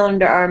Beth's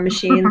cylinder arm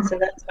machine, so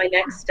that's my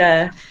next.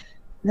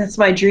 That's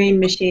my dream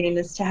machine,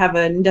 is to have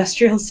an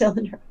industrial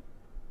cylinder.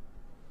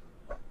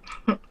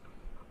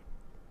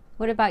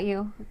 What about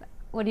you?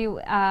 What do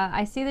you?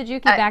 I see the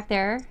Juki back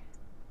there.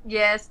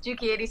 Yes,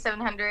 Juki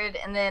 8700,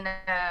 and then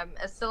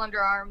a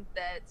cylinder arm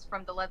that's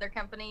from the leather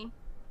company.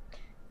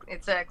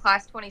 It's a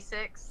class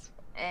 26,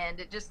 and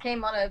it just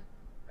came on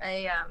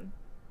a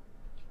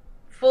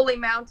fully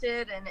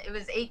mounted, and it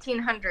was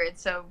 1800.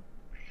 So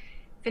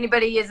if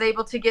anybody is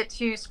able to get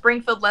to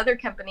Springfield Leather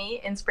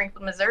Company in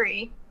Springfield,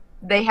 Missouri,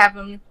 they have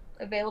them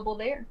available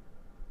there.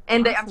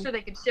 And Awesome. I'm sure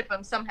they could ship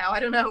them somehow. I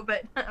don't know,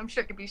 but I'm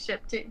sure it could be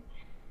shipped too.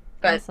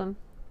 But Awesome.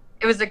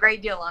 it was a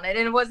great deal on it,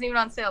 and it wasn't even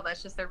on sale.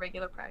 That's just their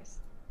regular price.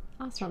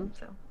 Awesome.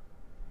 So.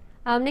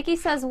 Nikki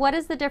says, what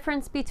is the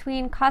difference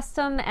between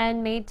custom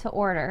and made to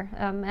order?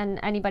 And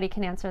anybody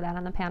can answer that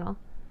on the panel.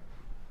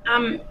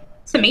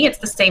 To me, it's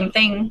the same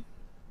thing.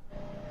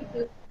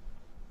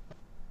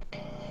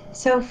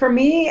 So for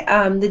me,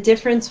 the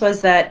difference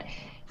was that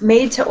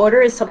made to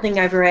order is something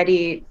I've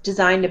already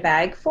designed a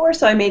bag for.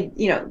 So I made,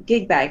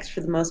 gig bags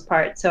for the most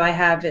part. So I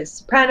have a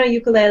soprano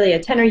ukulele, a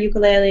tenor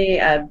ukulele,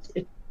 a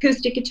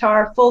acoustic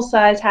guitar, full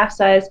size, half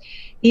size.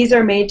 These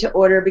are made to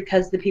order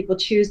because the people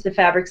choose the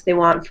fabrics they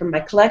want from my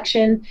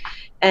collection,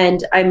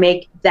 and I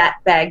make that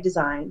bag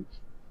design.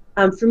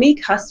 For me,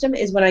 custom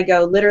is when I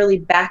go literally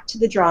back to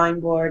the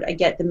drawing board. I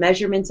get the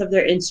measurements of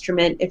their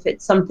instrument. If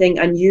it's something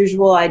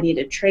unusual, I need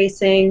a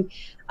tracing.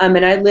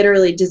 And I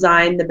literally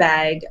design the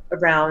bag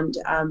around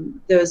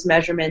those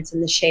measurements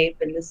and the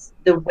shape and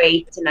the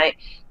weight. And I,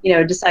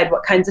 decide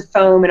what kinds of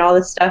foam and all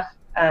this stuff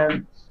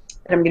that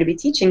I'm going to be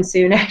teaching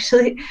soon,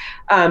 actually.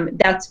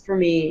 That's for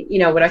me,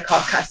 what I call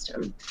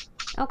custom.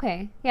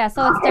 Okay. Yeah,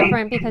 so it's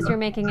different because you're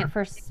making it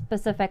for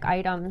specific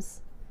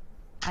items.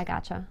 I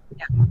gotcha.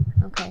 Yeah.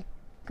 Okay.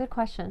 Good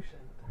question.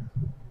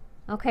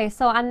 Okay,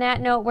 so on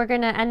that note, we're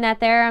going to end that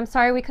there. I'm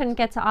sorry we couldn't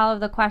get to all of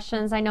the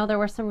questions. I know there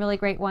were some really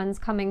great ones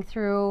coming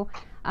through.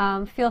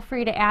 Feel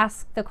free to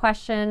ask the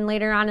question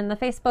later on in the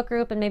Facebook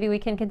group, and maybe we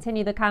can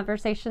continue the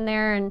conversation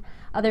there and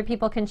other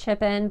people can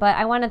chip in. But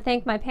I want to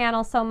thank my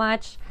panel so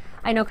much.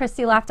 I know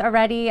Christy left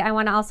already. I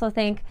want to also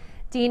thank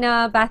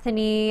Dina,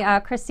 Bethany,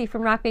 Christy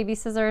from Rock Baby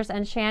Scissors,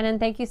 and Shannon.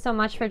 Thank you so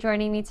much for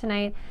joining me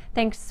tonight.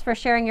 Thanks for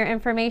sharing your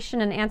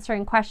information and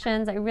answering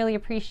questions. I really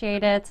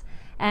appreciate it.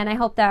 And I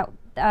hope that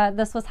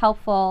this was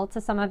helpful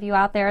to some of you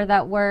out there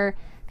that were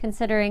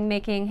considering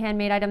making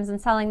handmade items and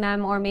selling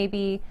them, or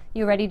maybe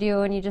you already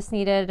do and you just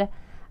needed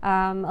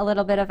a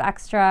little bit of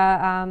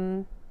extra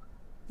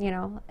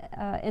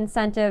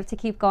incentive to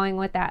keep going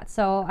with that.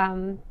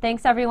 So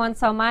thanks everyone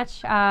so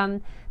much.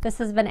 This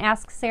has been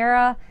Ask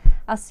Sarah.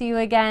 I'll see you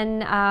again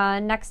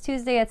next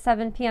Tuesday at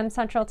 7 p.m.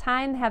 Central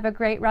Time. Have a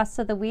great rest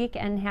of the week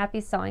and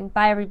happy sewing.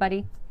 Bye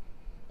everybody.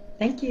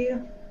 Thank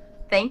you.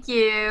 Thank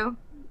you.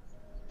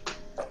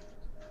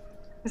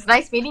 It was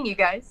nice meeting you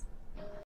guys.